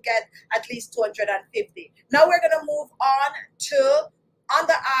if we could get at least 250. Now we're going to move on to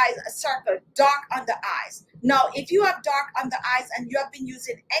under eyes, a circle, dark under eyes. Now, if you have dark under eyes and you have been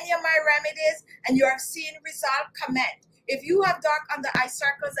using any of my remedies and you are seeing result, comment. If you have dark under eye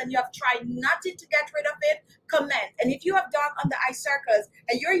circles and you have tried nothing to get rid of it, comment. And if you have dark under eye circles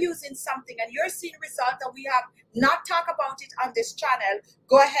and you're using something and you're seeing results that we have not talked about it on this channel,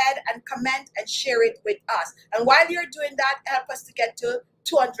 go ahead and comment and share it with us. And while you're doing that, help us to get to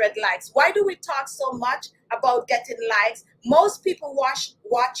 200 likes. Why do we talk so much about getting likes? Most people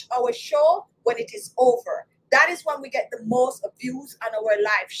watch our show when it is over. That is when we get the most views on our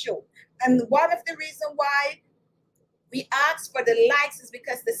live show. And one of the reasons why we ask for the likes is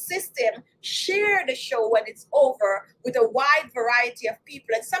because the system share the show when it's over with a wide variety of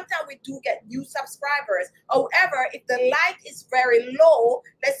people. And sometimes we do get new subscribers. However, if the like is very low,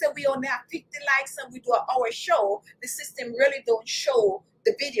 let's say we only have 50 likes and we do an hour show, the system really don't show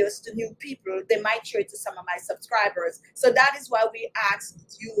the videos to new people. They might show it to some of my subscribers. So that is why we ask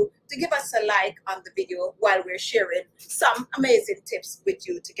you to give us a like on the video while we're sharing some amazing tips with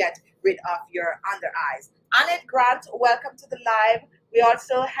you to get rid of your under eyes. Annette Grant, welcome to the live. We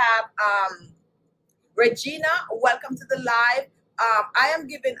also have Regina, welcome to the live. I am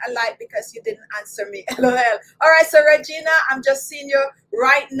giving a like because you didn't answer me. LOL. All right, so Regina, I'm just seeing you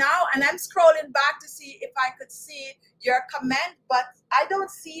right now, and I'm scrolling back to see if I could see your comment, but I don't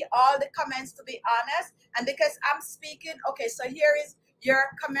see all the comments, to be honest. And because I'm speaking, okay, so here is your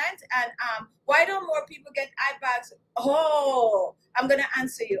comment. And why don't more people get eye bags? Oh, I'm gonna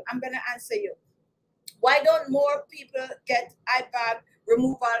answer you. I'm gonna answer you. Why don't more people get eye bag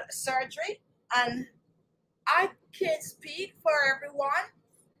removal surgery? And I can't speak for everyone,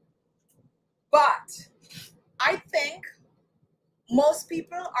 but I think most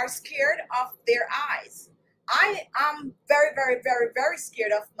people are scared of their eyes. I am very, very, very, very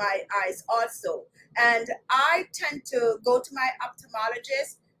scared of my eyes also. And I tend to go to my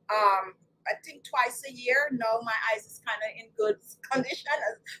ophthalmologist, I think twice a year. Now my eyes is kind of in good condition.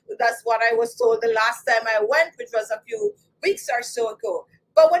 That's what I was told the last time I went, which was a few weeks or so ago.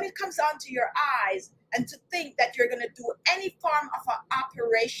 But when it comes down to your eyes, and to think that you're going to do any form of an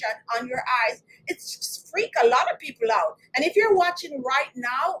operation on your eyes, it's freak a lot of people out. And if you're watching right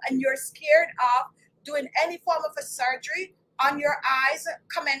now and you're scared of doing any form of a surgery on your eyes,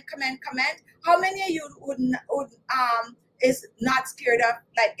 comment. How many of you would is not scared of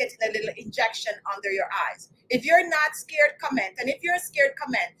like getting a little injection under your eyes? If you're not scared, comment. And if you're scared,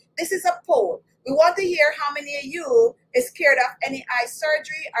 comment. This is a poll. We want to hear how many of you is scared of any eye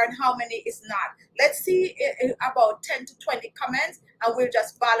surgery and how many is not. Let's see about 10 to 20 comments, and we'll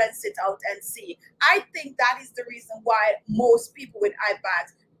just balance it out and see. I think that is the reason why most people with eye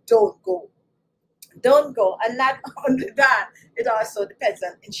bags don't go. And not only that, it also depends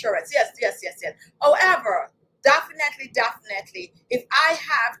on insurance. Yes. However, definitely, if I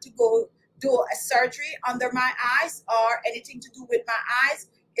have to go do a surgery under my eyes or anything to do with my eyes,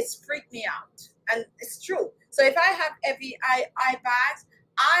 it's freaked me out. And it's true. So if I have heavy eye bags,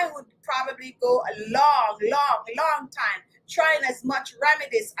 I would probably go a long time trying as much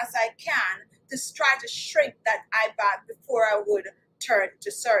remedies as I can to try to shrink that eye bag before I would turn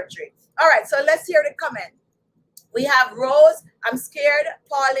to surgery. All right, so let's hear the comment. We have Rose, I'm scared.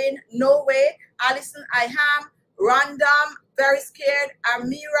 Pauline, no way. Allison, I am. Random, very scared.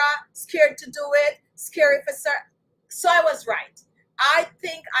 Amira, scared to do it. Scary for certain. So I was right. I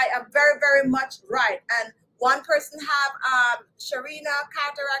think I am very, very much right. And one person have Sharina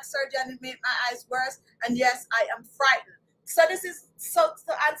cataract surgery and it made my eyes worse. And yes, I am frightened. So this is so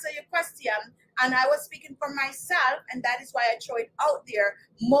to answer your question. And I was speaking for myself, and that is why I throw it out there.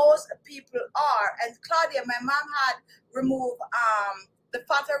 Most people are. And Claudia, my mom had removed the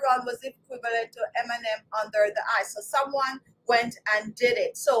fat around was equivalent to M&M under the eye. So someone went and did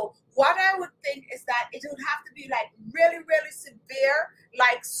it. So what I would think is that it would have to be like really severe,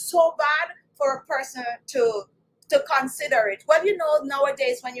 like so bad for a person to consider it. Well, you know,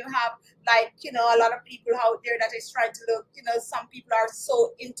 nowadays when you have like, you know, a lot of people out there that is trying to look, you know, some people are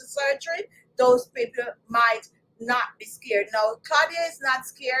so into surgery, those people might not be scared. Now, Claudia is not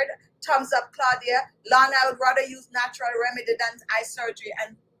scared. Thumbs up, Claudia. Lana, I would rather use natural remedy than eye surgery.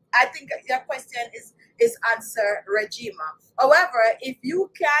 And I think your question is answer Regina. However, if you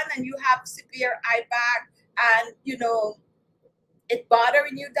can and you have severe eye bag and, you know, it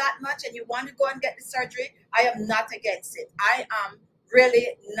bothering you that much and you want to go and get the surgery, I am not against it. I am really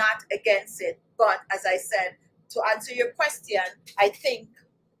not against it. But as I said, to answer your question, I think,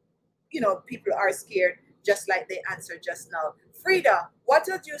 you know, people are scared just like they answered just now. Frida, what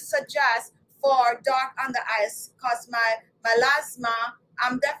would you suggest for dark under eyes? Because my melasma,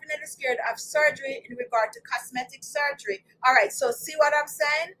 I'm definitely scared of surgery in regard to cosmetic surgery. All right, so see what I'm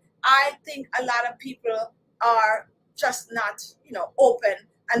saying? I think a lot of people are just not, you know, open.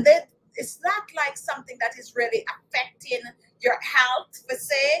 And it's not like something that is really affecting your health per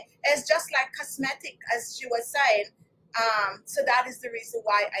se. It's just like cosmetic, as she was saying. So that is the reason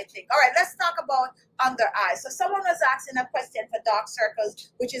why I think. All right, let's talk about under eyes. So someone was asking a question for dark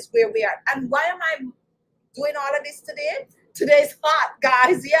circles, which is where we are. And why am I doing all of this today? Today's hot,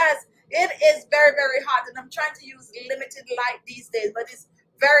 guys. Yes, it is very, very hot. And I'm trying to use limited light these days, but it's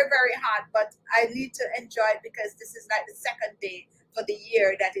very, very hot. But I need to enjoy it because this is like the second day for the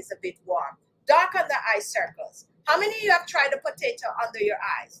year that is a bit warm. Dark under eye circles. How many of you have tried a potato under your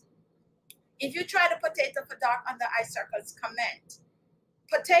eyes? If you try the potato for dark under eye circles, comment.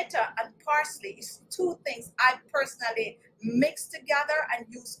 Potato and parsley is two things I personally mix together and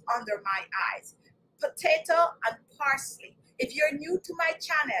use under my eyes. Potato and parsley. If you're new to my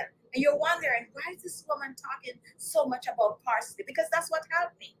channel and you're wondering, why is this woman talking so much about parsley? Because that's what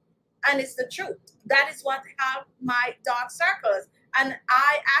helped me. And it's the truth. That is what helped my dark circles. And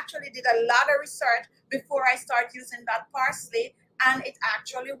I actually did a lot of research before I started using that parsley. And it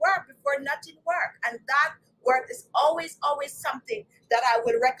actually worked. Before, nothing worked. And that work is always, always something that I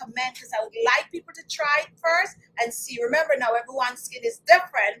would recommend, because I would like people to try it first and see. Remember, now everyone's skin is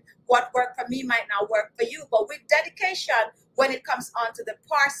different. What worked for me might not work for you. But with dedication, when it comes on to the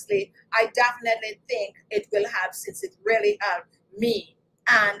parsley, I definitely think it will help, since it really helped me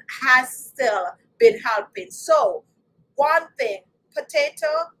and has still been helping. So one thing, potato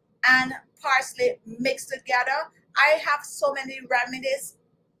and parsley mixed together. I have so many remedies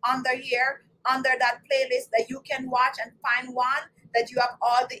under here, under that playlist, that you can watch and find one that you have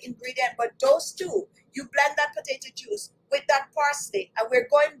all the ingredients. But those two, you blend that potato juice with that parsley, and we're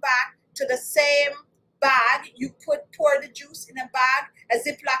going back to the same bag. You pour the juice in a bag, a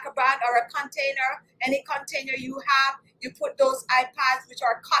Ziploc bag or a container, any container you have. You put those eye pads, which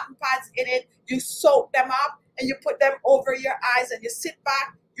are cotton pads, in it. You soak them up and you put them over your eyes, and you sit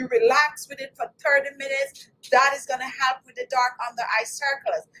back. You relax with it for 30 minutes. That is going to help with the dark under eye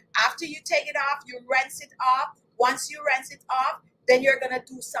circles. After you take it off, you rinse it off. Once you rinse it off, then you're going to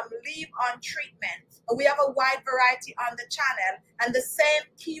do some leave-on treatment. And we have a wide variety on the channel. And the same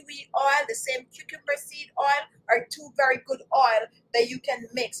kiwi oil, the same cucumber seed oil are two very good oil that you can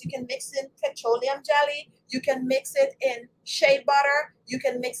mix. You can mix in petroleum jelly. You can mix it in shea butter. You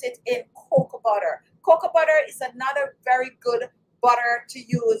can mix it in cocoa butter. Cocoa butter is another very good butter to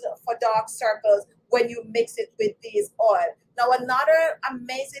use for dark circles when you mix it with these oil. Now, another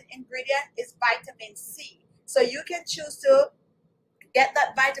amazing ingredient is vitamin C. So you can choose to get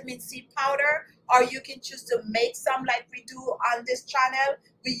that vitamin C powder, or you can choose to make some like we do on this channel.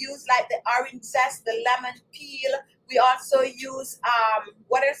 We use like the orange zest, the lemon peel. We also use,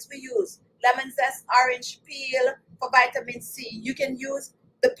 what else we use? Lemon zest, orange peel for vitamin C. You can use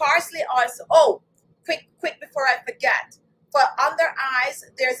the parsley also. Oh, quick before I forget. For under eyes,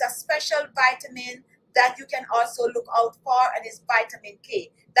 there's a special vitamin that you can also look out for, and it's vitamin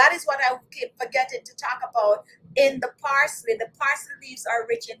K. That is what I keep forgetting to talk about in the parsley. The parsley leaves are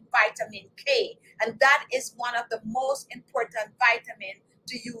rich in vitamin K, and that is one of the most important vitamins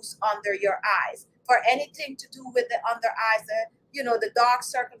to use under your eyes. For anything to do with the under eyes, you know, the dark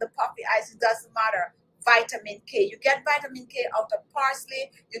circle, the puffy eyes, it doesn't matter. Vitamin K. You get vitamin K out of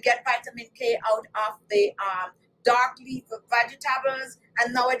parsley. You get vitamin K out of the dark leaf vegetables,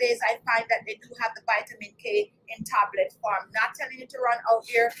 and nowadays I find that they do have the vitamin K in tablet form. Not telling you to run out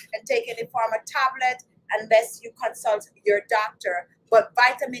here and take any form of tablet unless you consult your doctor, but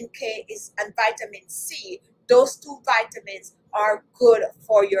vitamin K is and vitamin C, those two vitamins are good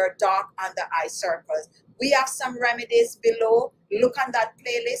for your dark under eye circles. We have some remedies below. Look on that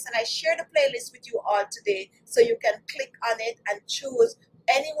playlist, and I share the playlist with you all today, so you can click on it and choose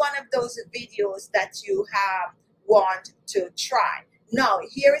any one of those videos that you want to try. Now,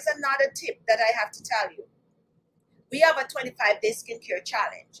 here is another tip that I have to tell you. We have a 25-day skincare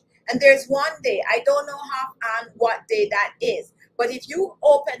challenge, and there's one day, I don't know how and what day that is, but if you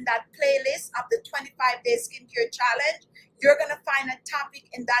open that playlist of the 25-day skincare challenge, you're going to find a topic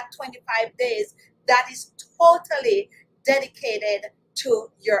in that 25 days that is totally dedicated to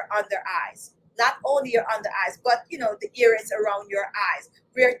your under eyes. Not only your under eyes, but you know, the areas around your eyes.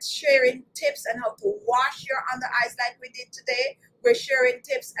 We're sharing tips on how to wash your under eyes like we did today. We're sharing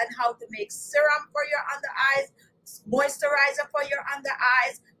tips on how to make serum for your under eyes, moisturizer for your under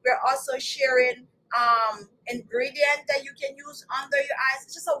eyes. We're also sharing ingredients that you can use under your eyes.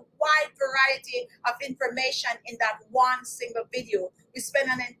 It's just a wide variety of information in that one single video. We spend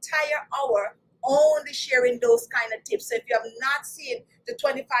an entire hour only sharing those kind of tips. So if you have not seen the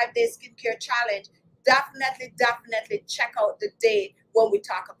 25-day skincare challenge, definitely check out the day when we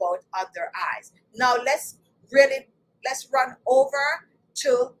talk about under eyes. Now let's run over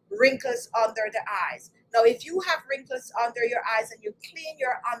to wrinkles under the eyes. Now, if you have wrinkles under your eyes and you clean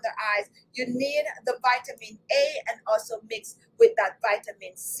your under eyes, you need the vitamin A and also mix with that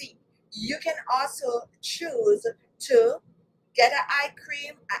vitamin C. You can also choose to get an eye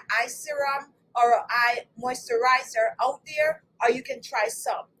cream, an eye serum, or an eye moisturizer out there, or you can try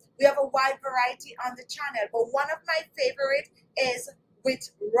some. We have a wide variety on the channel, but one of my favorite is with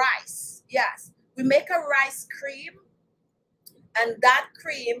rice. Yes, we make a rice cream, and that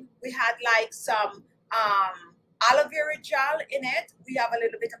cream, we had like some aloe vera gel in it. We have a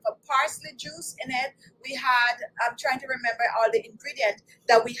little bit of a parsley juice in it. We had, I'm trying to remember all the ingredients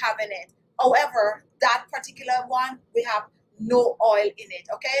that we have in it. However, that particular one, we have no oil in it,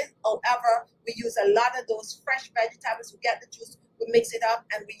 okay? However, we use a lot of those fresh vegetables. We get the juice, we mix it up,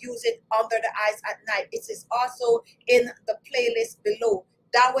 and we use it under the eyes at night. It is also in the playlist below.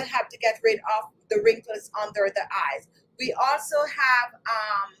 That will have to get rid of the wrinkles under the eyes. We also have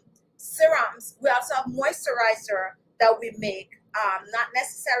serums. We also have moisturizer that we make, not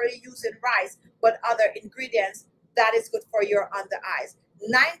necessarily using rice, but other ingredients that is good for your under eyes.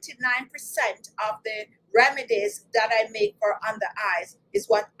 99% of the remedies that I make for under eyes is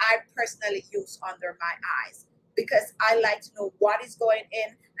what I personally use under my eyes, because I like to know what is going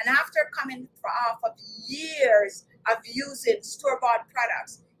in. And after coming off of years of using store-bought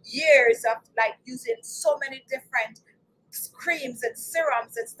products, years of like using so many different creams and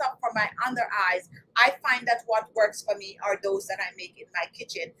serums and stuff for my under eyes, I find that what works for me are those that I make in my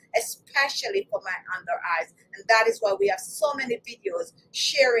kitchen, especially for my under eyes. And that is why we have so many videos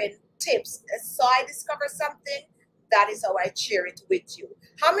sharing tips. And so I discover something, that is how I share it with you.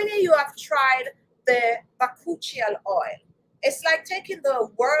 How many of you have tried the bakuchial oil? It's like taking the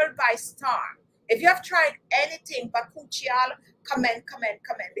world by storm. If you have tried anything bakuchial, comment,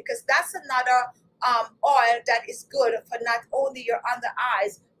 because that's another oil that is good for not only your under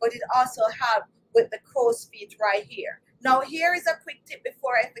eyes, but it also helps with the crow's feet right here. Now, here is a quick tip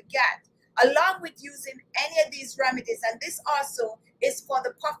before I forget. Along with using any of these remedies, and this also is for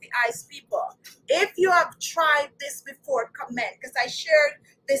the puffy eyes people. If you have tried this before, comment, because I shared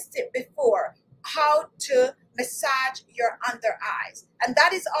this tip before, how to massage your under eyes. And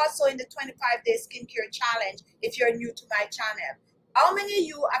that is also in the 25-day skincare challenge if you're new to my channel. How many of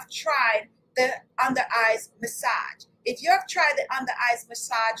you have tried the under eyes massage? If you have tried the under eyes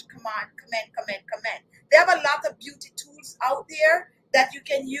massage, come on, comment. They have a lot of beauty tools out there that you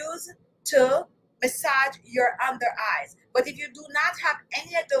can use to massage your under eyes. But if you do not have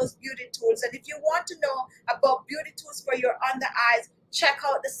any of those beauty tools, and if you want to know about beauty tools for your under eyes, check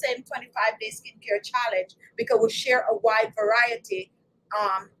out the same 25-day skincare challenge, because we'll share a wide variety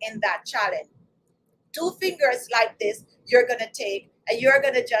in that challenge. 2 fingers like this you're going to take, and you're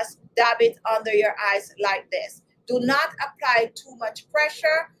going to just dab it under your eyes like this. Do not apply too much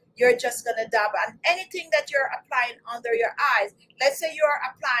pressure. You're just going to dab on anything that you're applying under your eyes. Let's say you're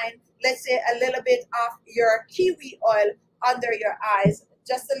applying, let's say, a little bit of your kiwi oil under your eyes.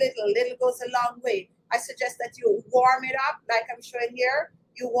 Just a little goes a long way. I suggest that you warm it up like I'm showing here.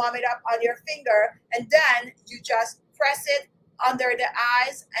 You warm it up on your finger, and then you just press it under the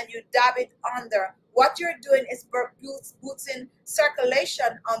eyes and you dab it under. What you're doing is boosting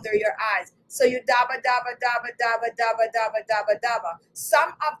circulation under your eyes. So you dabba. Some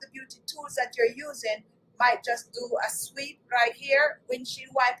of the beauty tools that you're using might just do a sweep right here,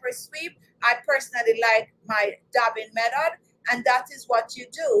 windshield wiper sweep. I personally like my dabbing method, and that is what you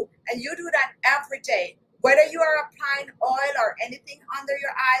do. And you do that every day. Whether you are applying oil or anything under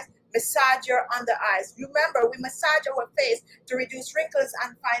your eyes, massage your under eyes. Remember, we massage our face to reduce wrinkles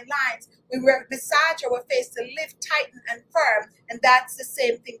and fine lines. We massage our face to lift, tighten, and firm. And that's the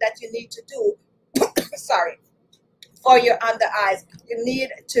same thing that you need to do, sorry, for your under eyes. You need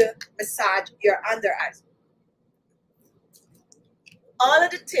to massage your under eyes. All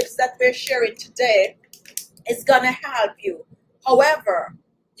of the tips that we're sharing today is going to help you. However,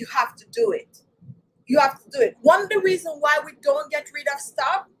 you have to do it. You have to do it. One of the reasons why we don't get rid of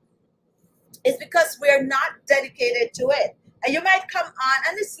stuff is because we're not dedicated to it. And you might come on,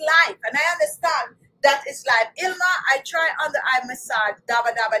 and it's life, and I understand that it's life. Ilma, I try under eye massage,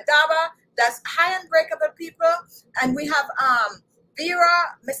 daba. That's high unbreakable people. And we have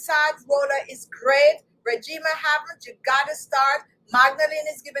Vera massage roller is great. Regina haven't, you gotta start. Magdalene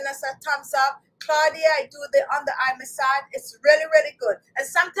is giving us a thumbs up. Claudia, I do the under eye massage. It's really, really good. And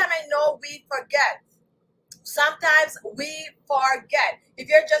sometimes I know we forget. Sometimes we forget. If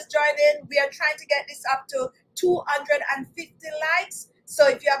you're just joining, we are trying to get this up to 250 likes. So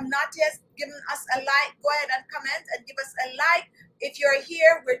if you have not yet given us a like, go ahead and comment and give us a like. If you're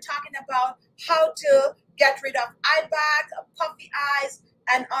here, we're talking about how to get rid of eye bags, puffy eyes,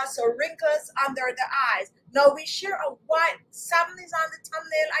 and also wrinkles under the eyes. Now we share a wide, some is on the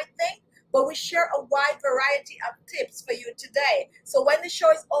thumbnail I think, but we share a wide variety of tips for you today. So when the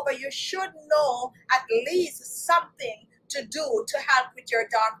show is over, you should know at least something to do to help with your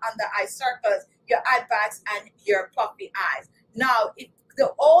dark under eye circles, your eye bags, and your puffy eyes. Now, if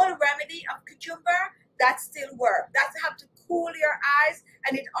the old remedy of cucumber, that still works. That help to cool your eyes,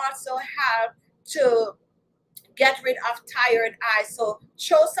 and it also help to get rid of tired eyes. So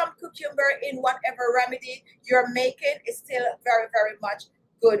show some cucumber in whatever remedy you're making. Is still very, very much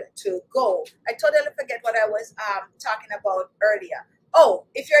good to go. I totally forget what I was talking about earlier. Oh,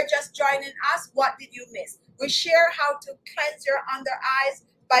 if you're just joining us, what did you miss? We share how to cleanse your under eyes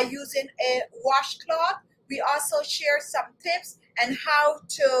by using a washcloth. We also share some tips and how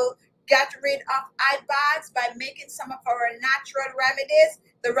to get rid of eye bags by making some of our natural remedies.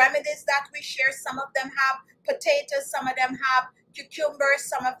 The remedies that we share, some of them have potatoes, some of them have cucumbers,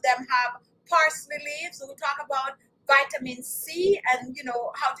 some of them have parsley leaves. So we talk about vitamin C and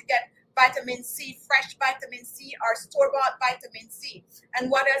how to get vitamin C, fresh vitamin C or store-bought vitamin C. And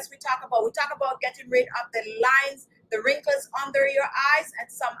what else we talk about? We talk about getting rid of the lines, the wrinkles under your eyes, and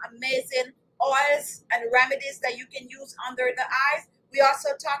some amazing oils and remedies that you can use under the eyes. We also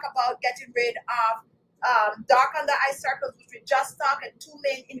talk about getting rid of dark under eye circles, which we just talked, and two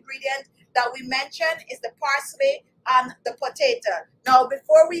main ingredients that we mentioned is the parsley and the potato. Now,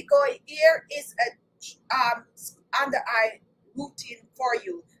 before we go, here is a under eye routine for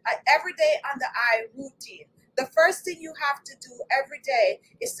you, an everyday under eye routine. The first thing you have to do every day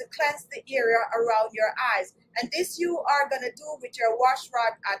is to cleanse the area around your eyes, and this you are going to do with your wash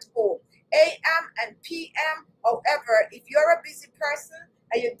rag at home, AM and PM. However, if you're a busy person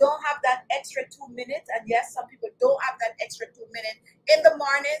and you don't have that extra 2 minutes, and yes, some people don't have that extra 2 minutes in the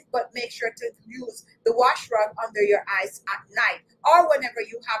morning, but make sure to use the wash rag under your eyes at night or whenever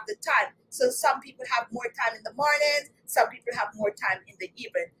you have the time. So some people have more time in the morning, some people have more time in the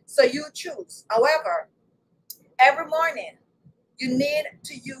evening. So you choose. However, every morning you need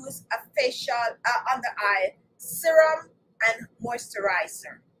to use a facial under eye serum and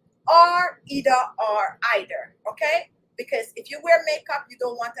moisturizer, or either, okay? Because if you wear makeup, you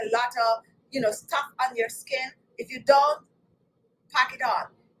don't want a lot of stuff on your skin. If you don't, pack it on.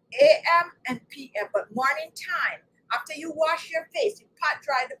 AM and PM, but morning time, after you wash your face, you pat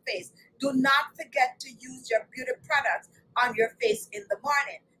dry the face, do not forget to use your beauty products on your face in the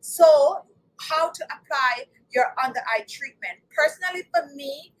morning. So how to apply your under eye treatment? Personally, for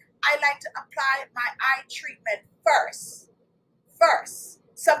me, I like to apply my eye treatment first.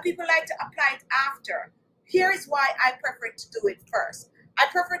 Some people like to apply it after. Here is why I prefer to do it first. I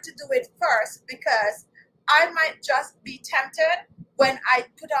prefer to do it first because I might just be tempted when I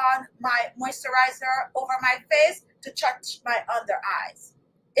put on my moisturizer over my face to touch my under eyes.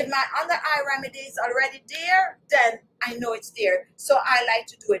 If my under eye remedy is already there, then I know it's there. So I like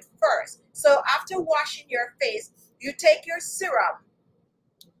to do it first. So after washing your face, you take your serum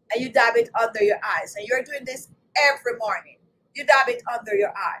and you dab it under your eyes. And you're doing this every morning. You dab it under your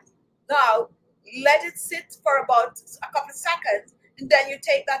eyes. Now, let it sit for about a couple of seconds, and then you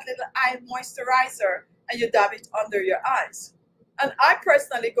take that little eye moisturizer and you dab it under your eyes. And I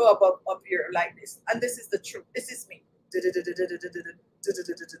personally go up here like this, and this is the truth. This is me.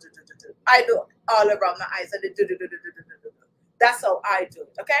 I do all around my eyes, and that's how I do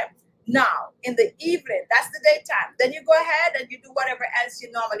it. Okay. Now, in the evening, that's the daytime. Then you go ahead and you do whatever else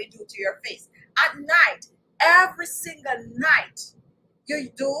you normally do to your face. At night, every single night, you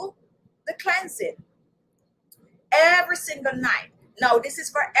do the cleansing. Every single night. Now, this is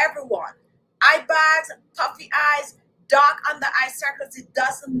for everyone. Eye bags, puffy eyes, dark under eye circles, it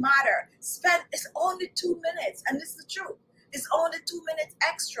doesn't matter. It's only 2 minutes, and this is the truth. It's only 2 minutes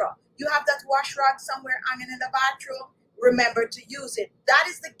extra. You have that wash rag somewhere hanging in the bathroom. Remember to use it. That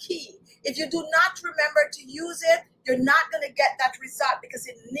is the key. If you do not remember to use it, you're not going to get that result because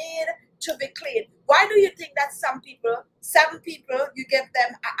it needs to be clean. Why do you think that some people, 7 people, you give them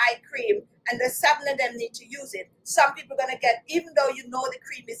an eye cream and the 7 of them need to use it? Some people are going to get, even though you know the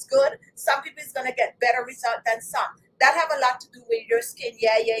cream is good, some people is going to get better result than some. That have a lot to do with your skin,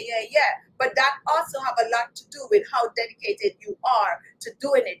 yeah. But that also have a lot to do with how dedicated you are to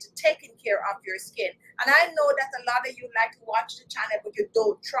doing it, to taking care of your skin. And I know that a lot of you like to watch the channel, but you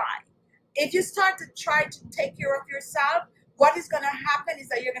don't try. If you start to try to take care of yourself, what is going to happen is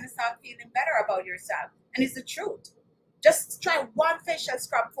that you're going to start feeling better about yourself. And it's the truth. Just try one facial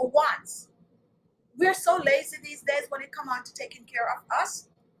scrub for once. We're so lazy these days when it comes on to taking care of us,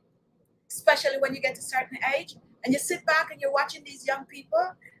 especially when you get to a certain age. And you sit back and you're watching these young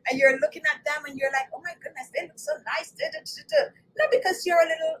people and you're looking at them and you're like, oh my goodness, they look so nice. Not because you're a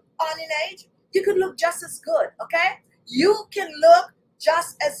little on in age. You could look just as good, okay? You can look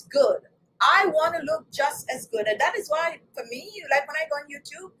just as good. I want to look just as good. And that is why, for me, like when I go on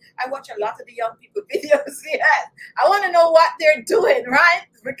YouTube, I watch a lot of the young people videos. Yes. I want to know what they're doing, right?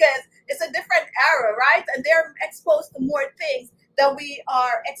 Because it's a different era, right? And they're exposed to more things that we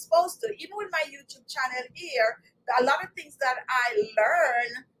are exposed to. Even with my YouTube channel here, a lot of things that I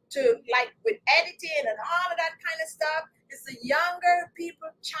learn to, like with editing and all of that kind of stuff, it's the younger people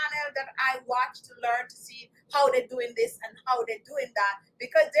channel that I watch to learn to see how they're doing this and how they're doing that,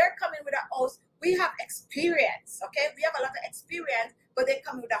 because they're coming with a host. We have experience, okay? We have a lot of experience, but they're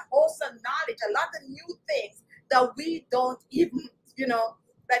coming with a host of knowledge, a lot of new things that we don't even, you know,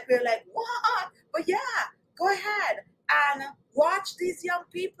 like we're like, what? But yeah, go ahead and watch these young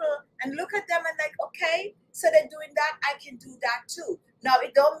people and look at them and like, okay, so they're doing that, I can do that too. Now,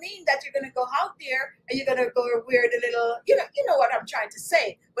 it don't mean that you're going to go out there and you're going to go wear the little, you know what I'm trying to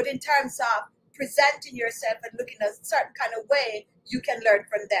say. But in terms of presenting yourself and looking a certain kind of way, you can learn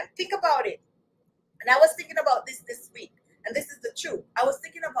from them. Think about it. And I was thinking about this week, and this is the truth. I was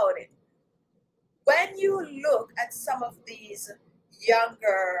thinking about it. When you look at some of these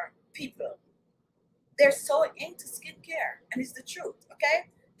younger people, they're so into skincare, and it's the truth, okay?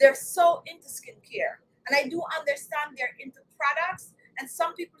 They're so into skincare. And I do understand they're into products, and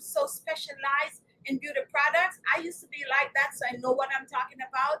some people so specialize in beauty products. I used to be like that, so I know what I'm talking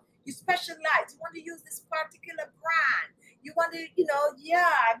about. You specialize. You want to use this particular brand. You want to, you know,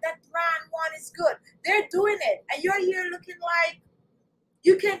 yeah, that brand one is good. They're doing it, and you're here looking like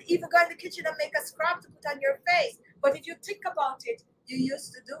you can't even go in the kitchen and make a scrub to put on your face. But if you think about it, you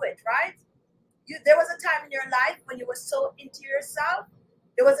used to do it, right? There was a time in your life when you were so into yourself.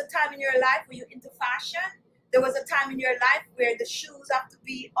 There was a time in your life where you're into fashion. There was a time in your life where the shoes have to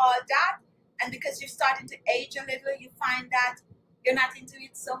be all that. And because you're starting to age a little, you find that you're not into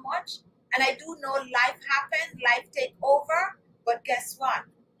it so much. And I do know life happens, life take over. But guess what?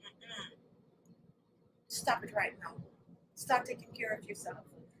 Stop it right now. Start taking care of yourself.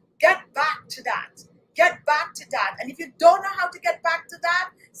 Get back to that. Get back to that. And if you don't know how to get back to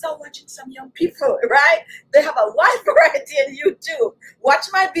that, start watching some young people, right? They have a wide variety on YouTube. Watch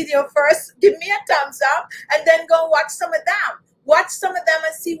my video first, give me a thumbs up, and then go watch some of them. Watch some of them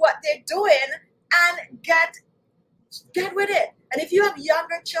and see what they're doing and get with it. And if you have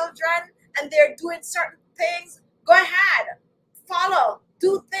younger children and they're doing certain things, go ahead. Follow.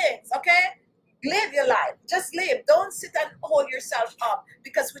 Do things, okay? Live your life. Just live. Don't sit and hold yourself up,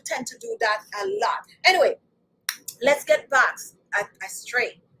 because we tend to do that a lot. Anyway, let's get back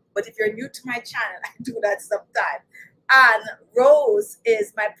straight. But if you're new to my channel, I do that sometimes. And Rose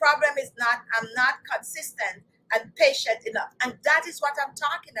is, my problem is I'm not consistent and patient enough. And that is what I'm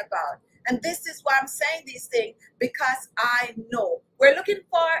talking about. And this is why I'm saying these things, because I know. We're looking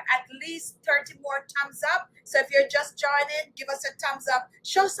for at least 30 more thumbs up. So if you're just joining, give us a thumbs up.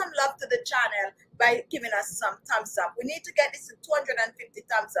 Show some love to the channel by giving us some thumbs up. We need to get this to 250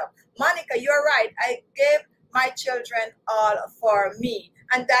 thumbs up. Monica, you're right. I gave my children all for me.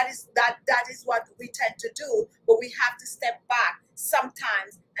 And that is what we tend to do. But we have to step back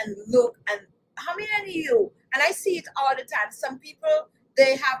sometimes and look. And how many of you, and I see it all the time, some people,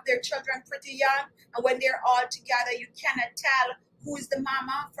 they have their children pretty young, and when they're all together, you cannot tell who is the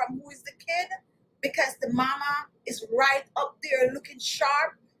mama from who is the kid, because the mama is right up there looking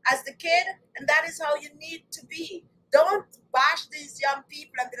sharp as the kid, and that is how you need to be. Don't bash these young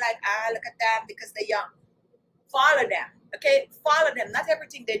people and be like, look at them because they're young. Follow them, okay? Follow them. Not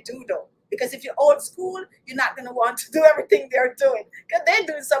everything they do, though, because if you're old school, you're not going to want to do everything they're doing, because they're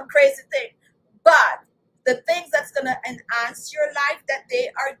doing some crazy thing. But the things that's going to enhance your life that they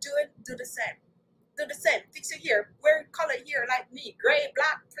are doing, do the same. Do the same. Fix your hair. Wear color here like me. Gray,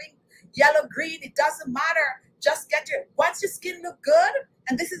 black, pink, yellow, green. It doesn't matter. Just get once your skin look good,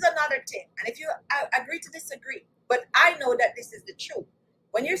 and this is another thing. And if you agree to disagree, but I know that this is the truth.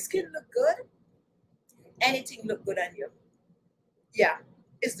 When your skin look good, anything look good on you. Yeah,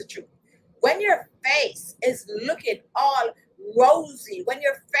 it's the truth. When your face is looking all rosy, when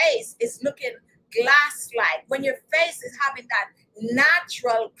your face is looking glass-like, when your face is having that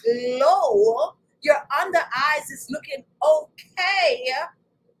natural glow, your under eyes is looking okay,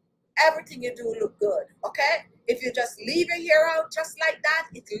 everything you do look good, okay? If you just leave your hair out just like that,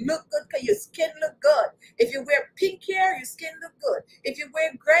 it look good because your skin look good. If you wear pink hair, your skin look good. If you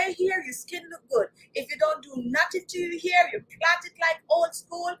wear gray hair, your skin look good. If you don't do nothing to your hair, you plait it like old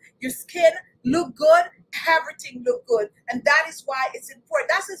school, your skin look good, everything look good. And that is why it's important.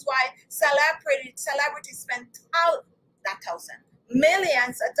 That is why celebrities spend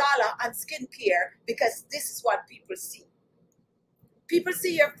millions of dollars on skincare because this is what people see. People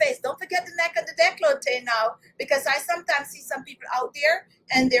see your face. Don't forget the neck and the décolleté now, because I sometimes see some people out there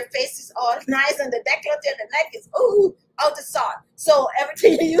and their face is all nice and the décolleté and the neck is ooh out of sort. So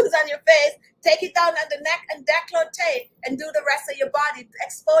everything you use on your face, take it down on the neck and décolleté and do the rest of your body.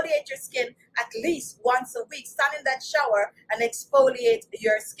 Exfoliate your skin at least once a week. Stand in that shower and exfoliate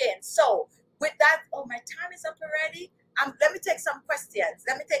your skin. So with that, oh, my time is up already. Let me take some questions.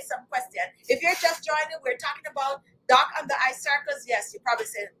 If you're just joining, we're talking about dark under eye circles. Yes, you probably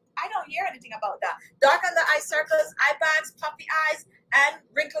said, I don't hear anything about that. Dark under eye circles, eye bags, puffy eyes, and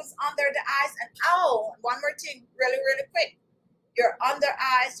wrinkles under the eyes. And oh, one more thing, really, really quick. Your under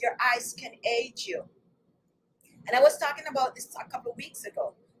eyes, your eyes can age you. And I was talking about this a couple of weeks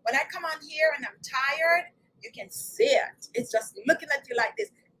ago. When I come on here and I'm tired, you can see it. It's just looking at you like this.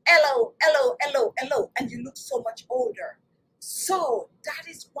 Hello, hello, hello, hello. And you look so much older. So that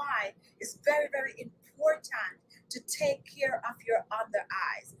is why it's very, very important to take care of your under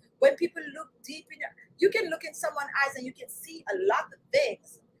eyes. When people look deep in you can look in someone's eyes and you can see a lot of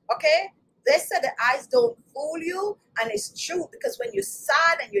things. Okay? They said the eyes don't fool you, and it's true, because when you're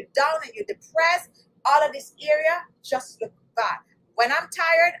sad and you're down and you're depressed, all of this area just look bad. When I'm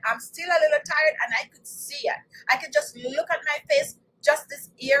tired, I'm still a little tired, and I could see it. I could just look at my face, just this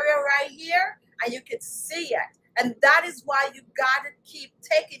area right here, and you could see it. And that is why you gotta keep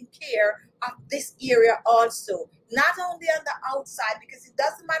taking care of this area also. Not only on the outside, because it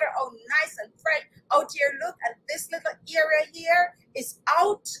doesn't matter how nice and fresh out here look, and this little area here is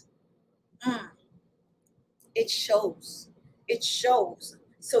out. It shows. It shows.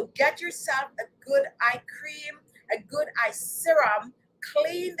 So get yourself a good eye cream, a good eye serum.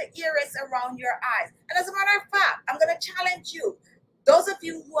 Clean the areas around your eyes. And as a matter of fact, I'm going to challenge you. Those of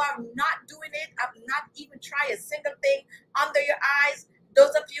you who are not doing it, have not even tried a single thing under your eyes.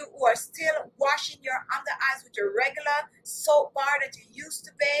 Those of you who are still washing your under eyes with your regular soap bar that you used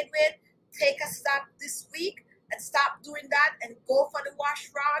to bathe with, take a stop this week and stop doing that and go for the wash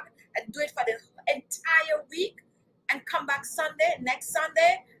rag and do it for the entire week, and come back next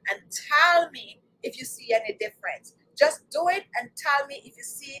Sunday, and tell me if you see any difference. Just do it and tell me if you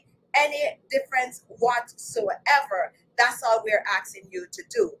see any difference whatsoever. That's all we're asking you to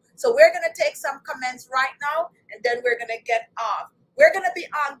do. So we're going to take some comments right now, and then we're going to get off. We're going to be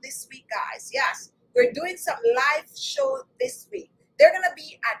on this week, guys. Yes, we're doing some live show this week. They're going to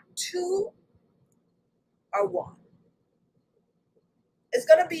be at 2 or 1. It's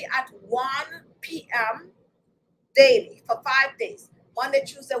going to be at 1 p.m. daily for 5 days. Monday,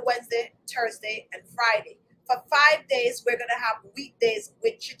 Tuesday, Wednesday, Thursday, and Friday. For 5 days, we're going to have weekdays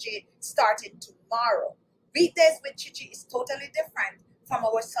with Khichi starting tomorrow. Weekdays with Khichi is totally different from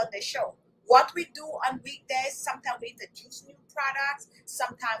our Sunday show. What we do on weekdays, sometimes we introduce new products.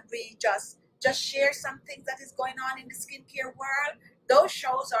 Sometimes we just share some things that is going on in the skincare world. Those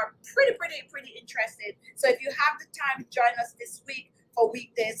shows are pretty interesting. So if you have the time, join us this week for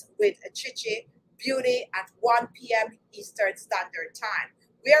weekdays with Khichi Beauty at 1 p.m. Eastern Standard Time.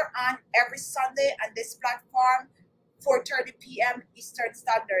 We are on every Sunday on this platform, 4:30 p.m. Eastern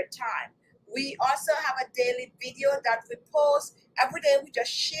Standard Time. We also have a daily video that we post. Every day we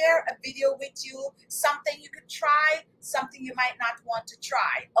just share a video with you, something you could try, something you might not want to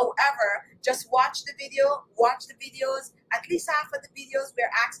try. However, just watch the video, watch the videos. At least half of the videos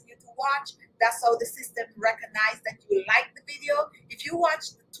we're asking you to watch. That's how the system recognizes that you like the video. If you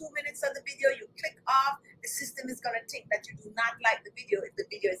watch the 2 minutes of the video, you click off, the system is going to think that you do not like the video if the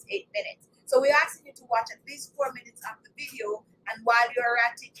video is 8 minutes. So we're asking you to watch at least 4 minutes of the video, and while you're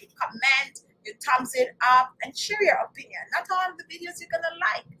at it, you comment, you thumbs it up, and share your opinion. Not all of the videos you're going to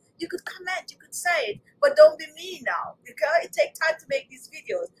like. You could comment, you could say it, but don't be me now, because it takes time to make these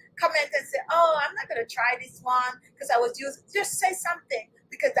videos. Comment and say, oh, I'm not going to try this one because I was using, just say something,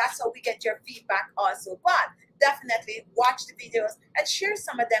 because that's how we get your feedback also. But definitely watch the videos and share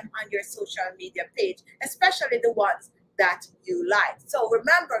some of them on your social media page, especially the ones that you like. So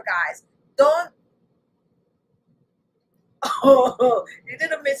remember, guys, don't, oh, you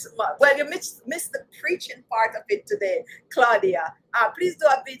didn't miss much. Well, you missed the preaching part of it today, Claudia. Please do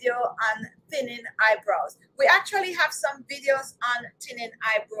a video on thinning eyebrows. We actually have some videos on thinning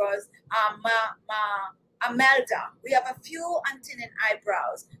eyebrows. Amelda, we have a few on thinning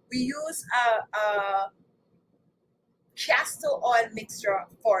eyebrows. We use a castor oil mixture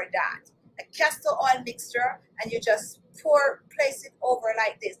for that. A castor oil mixture, and you just place it over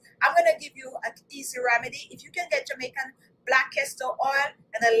like this. I'm going to give you an easy remedy. If you can get Jamaican black castor oil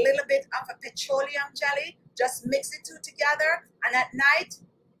and a little bit of a petroleum jelly, just mix the two together, and at night,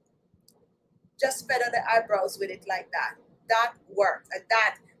 just feather the eyebrows with it like that. that works, and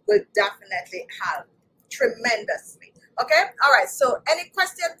that will definitely help tremendously. Okay, all right, so any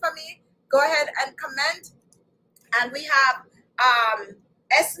question for me, go ahead and comment. And we have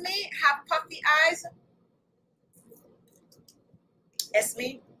Esme have puffy eyes.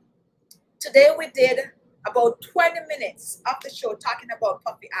 Esme, today we did about 20 minutes of the show talking about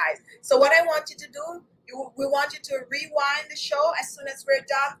puffy eyes. So what I want you to do, we want you to rewind the show as soon as we're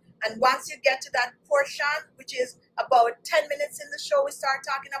done. And once you get to that portion, which is about 10 minutes in the show, we start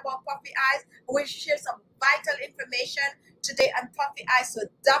talking about puffy eyes. We'll share some vital information today on puffy eyes. So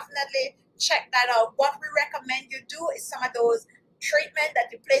definitely check that out. What we recommend you do is some of those treatment that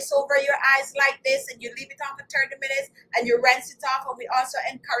you place over your eyes like this, and you leave it on for 30 minutes and you rinse it off. And we also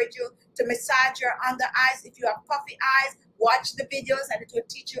encourage you to massage your under eyes. If you have puffy eyes, watch the videos and it will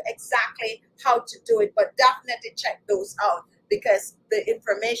teach you exactly how to do it. But definitely check those out because the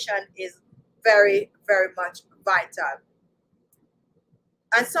information is very, very much vital.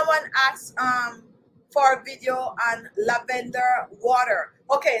 And someone asked for a video on lavender water.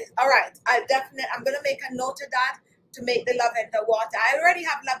 Okay, all right. I'm gonna make a note of that, to make the lavender water. I already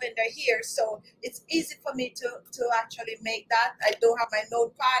have lavender here, so it's easy for me to actually make that. I don't have my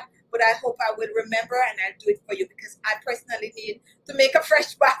notepad, but I hope I will remember and I'll do it for you because I personally need to make a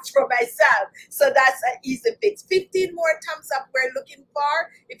fresh batch for myself. So that's an easy fix. 15 more thumbs up we're looking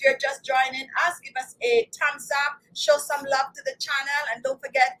for. If you're just joining us, give us a thumbs up, show some love to the channel, and don't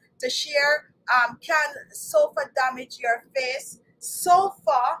forget to share. Can sofa damage your face?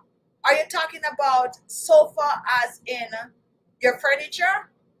 Sofa? Are you talking about sofa as in your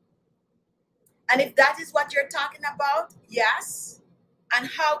furniture? And if that is what you're talking about, yes. And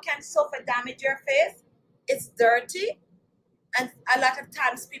how can sofa damage your face? It's dirty. And a lot of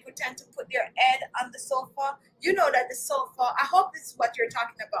times people tend to put their head on the sofa. You know that the sofa, I hope this is what you're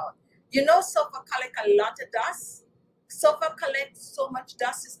talking about. You know sofa collect a lot of dust. Sofa collects so much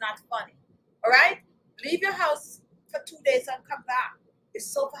dust, it's not funny. All right? Leave your house for 2 days and come back. Your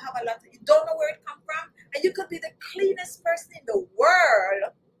sofa have a lot of, you don't know where it come from, and you could be the cleanest person in the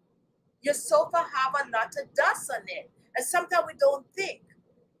world. Your sofa have a lot of dust on it, and sometimes we don't think.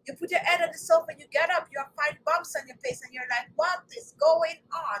 You put your head on the sofa, you get up, you have 5 bumps on your face, and you're like, what is going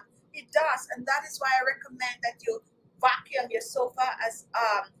on? It does, and that is why I recommend that you vacuum your sofa as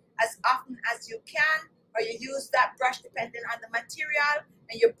often as you can, or you use that brush depending on the material,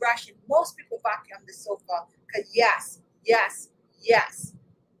 and you brush it. Most people vacuum the sofa because yes,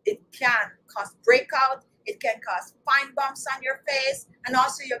 it can cause breakout, it can cause fine bumps on your face, and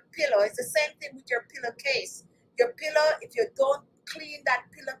also your pillow. It's the same thing with your pillowcase. Your pillow, if you don't clean that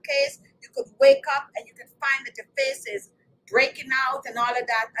pillowcase, you could wake up and you can find that your face is breaking out and all of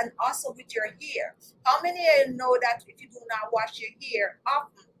that, and also with your hair. How many of you know that if you do not wash your hair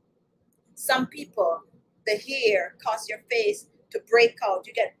often, some people, the hair cause your face to break out.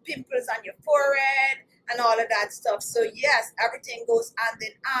 You get pimples on your forehead and all of that stuff. So yes, everything goes hand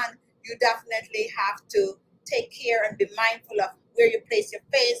in hand. You definitely have to take care and be mindful of where you place your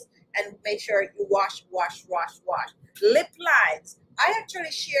face and make sure you wash. Lip lines. I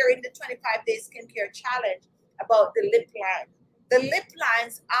actually share in the 25-day skincare challenge about the lip line. The lip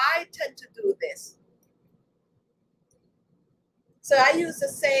lines, I tend to do this. So I use the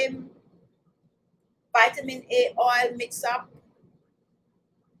same vitamin A oil mix up.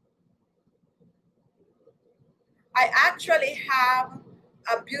 I actually have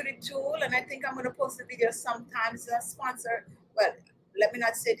a beauty tool, and I think I'm going to post the video sometimes. It's a sponsor, but let me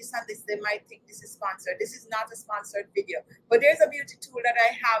not say this on this. They might think this is sponsored. This is not a sponsored video, but there's a beauty tool that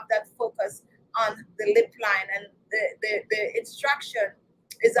I have that focus on the lip line, and the instruction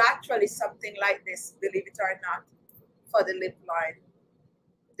is actually something like this, believe it or not, for the lip line.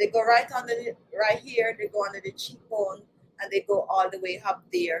 They go right under the, right here, they go under the cheekbone, and they go all the way up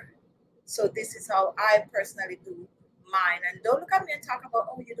there. So this is how I personally do mine. And don't look at me and talk about,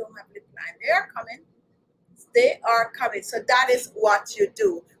 oh, you don't have lip line. They are coming. They are coming. So that is what you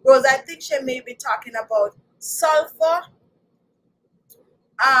do. Rose, I think she may be talking about sulfur.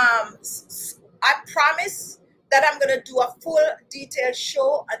 I promise that I'm going to do a full detailed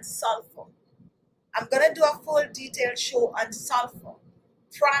show on sulfur. I'm going to do a full detailed show on sulfur.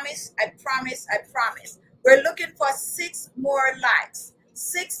 Promise, I promise, I promise. We're looking for 6 more likes.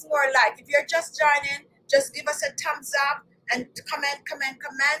 6 more likes. If you're just joining, just give us a thumbs up and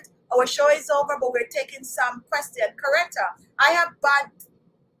comment. Our show is over, but we're taking some question. Corrector, I have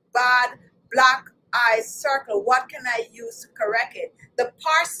bad black eye circle. What can I use to correct it? The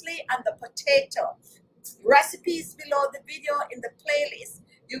parsley and the potato. Recipes below the video in the playlist.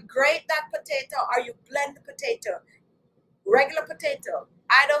 You grate that potato or you blend the potato. Regular potato,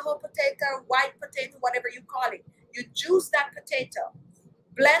 Idaho potato, white potato, whatever you call it. You juice that potato.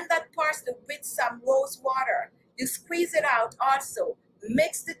 Blend that parsley with some rose water. You squeeze it out also.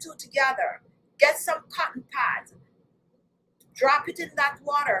 Mix the two together. Get some cotton pads. Drop it in that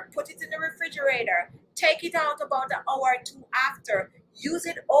water. Put it in the refrigerator. Take it out about an hour or two after. Use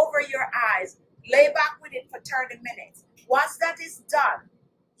it over your eyes. Lay back with it for 30 minutes. Once that is done,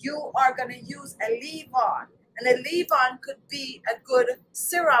 you are going to use a leave-on. And a leave-on could be a good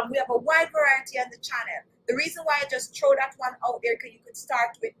serum. We have a wide variety on the channel. The reason why I just throw that one out there, because you could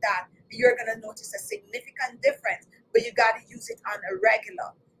start with that. You're going to notice a significant difference, but you got to use it on a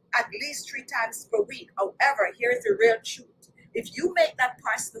regular, at least 3 times per week. However, here's the real truth. If you make that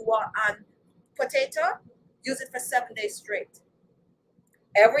parsley on potato, use it for 7 days straight.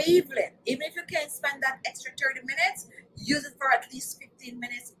 Every evening, even if you can't spend that extra 30 minutes, use it for at least 15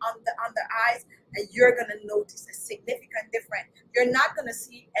 minutes on the eyes, and you're going to notice a significant difference. You're not going to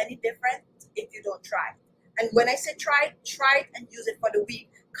see any difference if you don't try it. And when I say try it and use it for the week.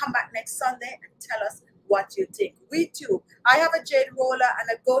 Come back next Sunday and tell us what you think. We too. I have a jade roller and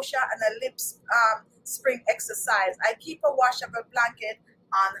a gosha and a lip spring exercise. I keep a washable blanket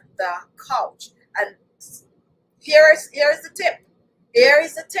on the couch. And here is the tip. Here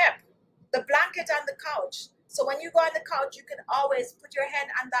is the tip. The blanket on the couch. So when you go on the couch, you can always put your head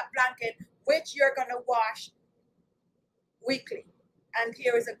on that blanket, which you're going to wash weekly. And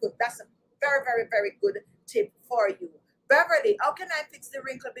here is that's a very, very, very good tip for you. Beverly, how can I fix the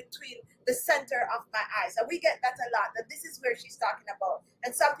wrinkle between the center of my eyes? And we get that a lot. That this is where she's talking about.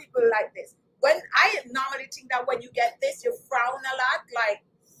 And some people like this. When I normally think that when you get this, you frown a lot. Like,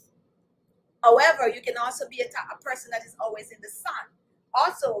 however, you can also be a person that is always in the sun.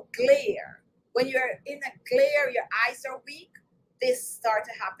 Also, glare. When you're in a glare, your eyes are weak. This start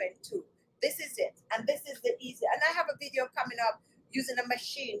to happen too. This is it. And this is the easy. And I have a video coming up using a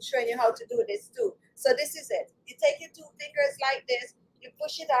machine showing you how to do this too. So this is it. You take your 2 fingers like this, you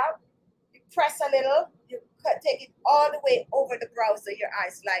push it up, you press a little, you take it all the way over the brows of your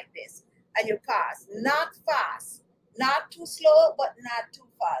eyes like this, and you pass. Not fast, not too slow, but not too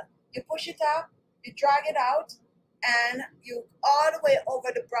fast. You push it up, you drag it out, and you all the way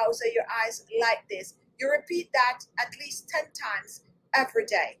over the brows of your eyes like this. You repeat that at least 10 times every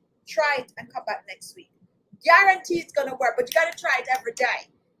day. Try it and come back next week. Guarantee it's gonna work, but you gotta try it every day.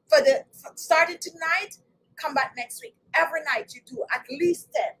 Starting tonight, come back next week. Every night you do at least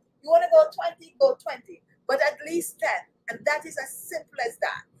 10. You wanna go 20, go 20, but at least 10. And that is as simple as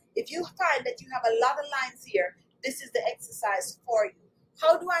that. If you find that you have a lot of lines here, this is the exercise for you.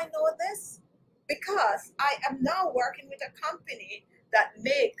 How do I know this? Because I am now working with a company that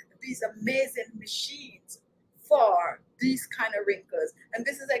make these amazing machines for these kind of wrinkles. And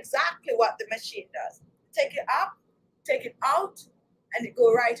this is exactly what the machine does. Take it up, take it out, and it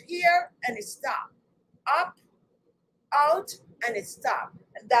go right here, and it stop. Up, out, and it stop.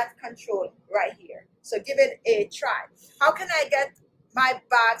 And that control right here. So give it a try. How can I get my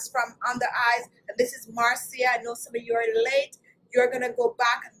bags from under eyes? And this is Marcia. I know some of you are late. You're going to go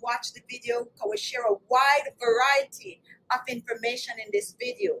back and watch the video because we share a wide variety of information in this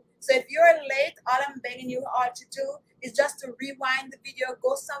video. So if you're late, all I'm begging you all to do is just to rewind the video,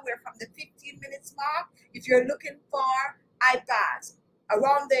 go somewhere from the 15 minutes mark. If you're looking for iPads,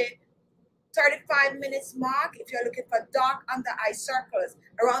 around the 35 minutes mark, if you're looking for dark under eye circles,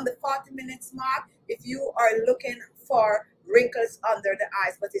 around the 40 minutes mark, if you are looking for wrinkles under the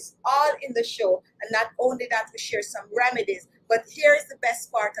eyes. But it's all in the show. And not only that, we share some remedies. But here's the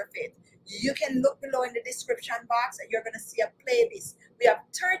best part of it. You can look below in the description box and you're going to see a playlist. We have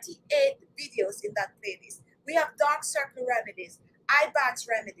 38 videos in that playlist. We have dark circle remedies, eye bags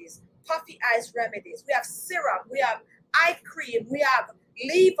remedies, puffy eyes remedies. We have serum. We have eye cream. We have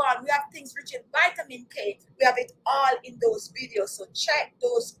leave-on. We have things rich in vitamin K. We have it all in those videos. So check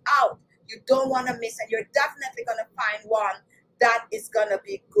those out. You don't want to miss, and you're definitely going to find one that is going to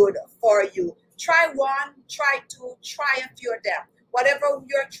be good for you. Try one, try two, try a few of them. Whatever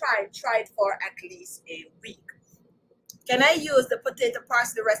you're trying, try it for at least a week. Can I use the potato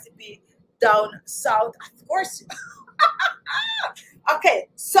parsley recipe down south? Of course. Okay,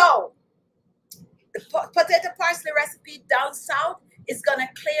 so the potato parsley recipe down south is going to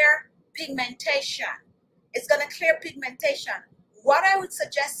clear pigmentation. It's going to clear pigmentation. What I would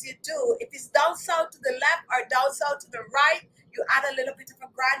suggest you do, if it's down south to the left or down south to the right, you add a little bit of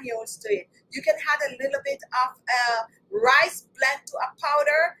a granules to it. You can add a little bit of rice blend to a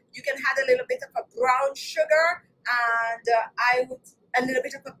powder. You can add a little bit of a brown sugar and a little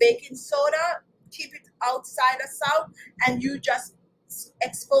bit of a baking soda. Keep it outside of south, and you just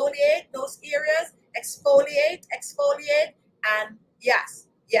exfoliate those areas. Exfoliate, exfoliate, and yes,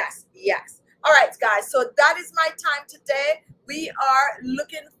 yes, yes. All right, guys, so that is my time today. We are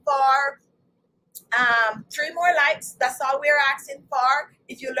looking for 3 more likes. That's all we're asking for.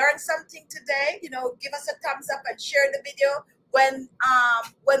 If you learned something today, you know, give us a thumbs up and share the video when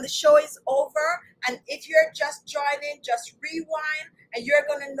the show is over. And if you're just joining, just rewind, and you're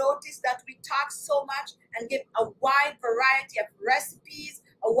going to notice that we talk so much and give a wide variety of recipes,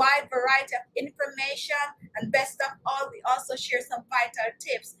 a wide variety of information, and best of all, we also share some vital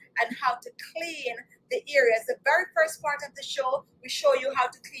tips on how to clean the areas. The very first part of the show, we show you how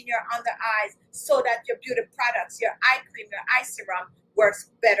to clean your under eyes so that your beauty products, your eye cream, your eye serum works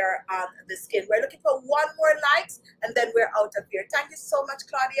better on the skin. We're looking for 1 more likes, and then we're out of here. Thank you so much,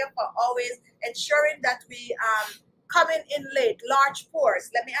 Claudia, for always ensuring that we coming in late. Large pores.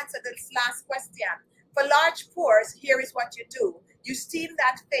 Let me answer this last question. For large pores, here is what you do. You steam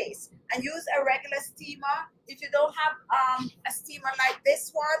that face and use a regular steamer. If you don't have a steamer like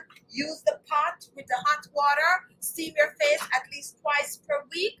this one, use the pot with the hot water. Steam your face at least twice per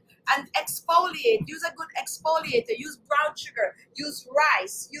week and exfoliate. Use a good exfoliator. Use brown sugar. Use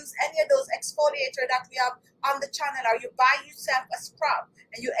rice. Use any of those exfoliators that we have on the channel, or you buy yourself a scrub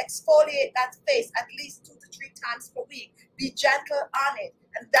and you exfoliate that face at least 2 to 3 times per week. Be gentle on it,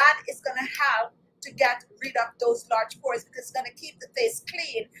 and that is going to help to get rid of those large pores, because it's going to keep the face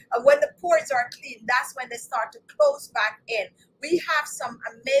clean. And when the pores are clean, that's when they start to close back in. We have some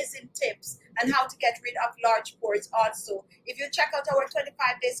amazing tips on how to get rid of large pores also. If you check out our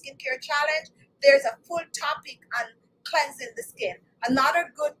 25-day skincare challenge, there's a full topic on cleansing the skin. Another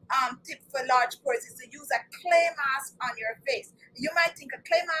good tip for large pores is to use a clay mask on your face. You might think a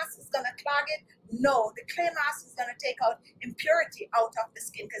clay mask is going to clog it. No, the clay mask is going to take out impurity out of the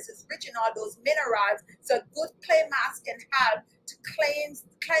skin because it's rich in all those minerals. So a good clay mask can help to cleanse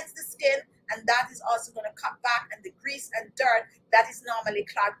the skin, and that is also going to cut back on the grease and dirt that is normally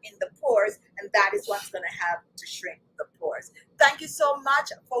clogged in the pores, and that is what's going to help to shrink the pores. Thank you so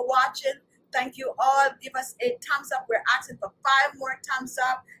much for watching. Thank you all. Give us a thumbs up. We're asking for 5 more thumbs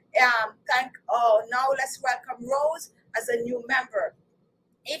up. Now let's welcome Rose as a new member.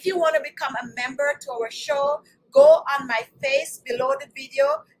 If you want to become a member to our show, go on my face below the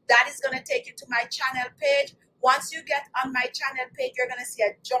video. That is going to take you to my channel page. Once you get on my channel page, you're going to see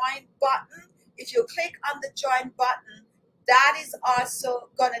a join button. If you click on the join button, that is also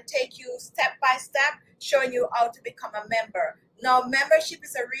going to take you step by step, showing you how to become a member. Now, membership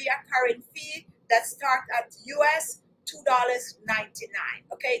is a recurring fee that starts at US $2.99.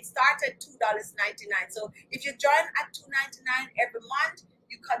 Okay, it starts at $2.99. So if you join at $2.99 every month,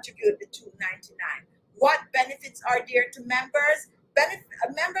 you contribute the $2.99. What benefits are there to members?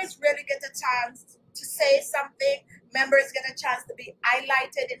 Members really get a chance to say something. Members get a chance to be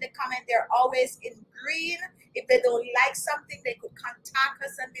highlighted in the comment. They're always in green. If they don't like something, they could contact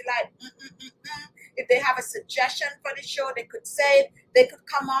us and be like, If they have a suggestion for the show, they could say it. They could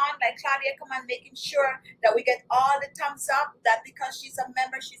come on, like Claudia, come on, making sure that we get all the thumbs up, that because she's a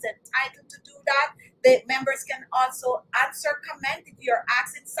member, she's entitled to do that. The members can also answer comment. If you're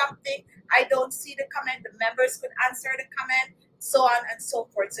asking something, I don't see the comment, the members could answer the comment, so on and so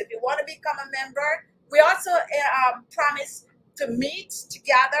forth. So if you want to become a member, we also promise to meet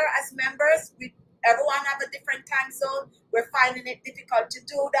together as members. Everyone have a different time zone. We're finding it difficult to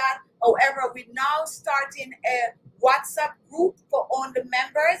do that. However, we're now starting a WhatsApp group for all the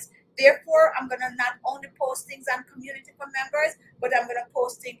members. Therefore, I'm going to not only post things on community for members, but I'm going to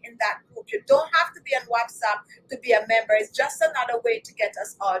post things in that group. You don't have to be on WhatsApp to be a member. It's just another way to get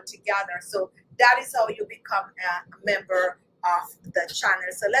us all together. So that is how you become a member of the channel.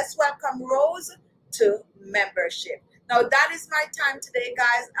 So let's welcome Rose to membership. Now, that is my time today,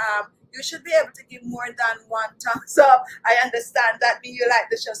 guys. You should be able to give more than 1 thumbs up. I understand that means you like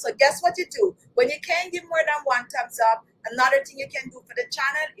the show. So guess what you do? When you can't give more than 1 thumbs up, another thing you can do for the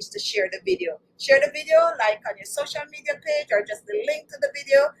channel is to share the video. Share the video, like on your social media page, or just the link to the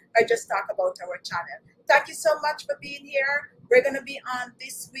video, or just talk about our channel. Thank you so much for being here. We're going to be on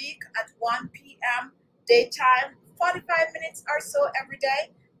this week at 1 p.m. daytime, 45 minutes or so every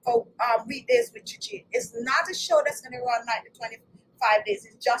day for weekdays with Khichi. It's not a show that's going to run like the 25 days.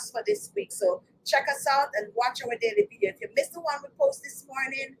 It's just for this week. So check us out and watch our daily video. If you missed the one we posted this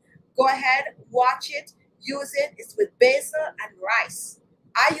morning, go ahead, watch it, use it. It's with basil and rice.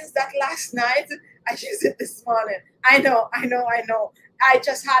 I used that last night. I used it this morning. I know. I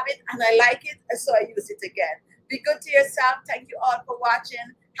just have it and I like it, and so I use it again. Be good to yourself. Thank you all for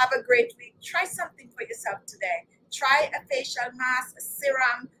watching. Have a great week. Try something for yourself today. Try a facial mask, a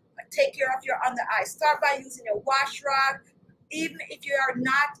serum. Take care of your under eye. Start by using a wash rag. Even if you are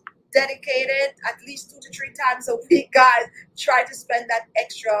not dedicated, at least 2 to 3 times a week, guys, try to spend that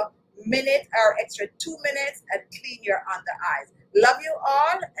extra minute or extra 2 minutes and clean your under eyes. Love you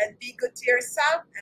all and be good to yourself.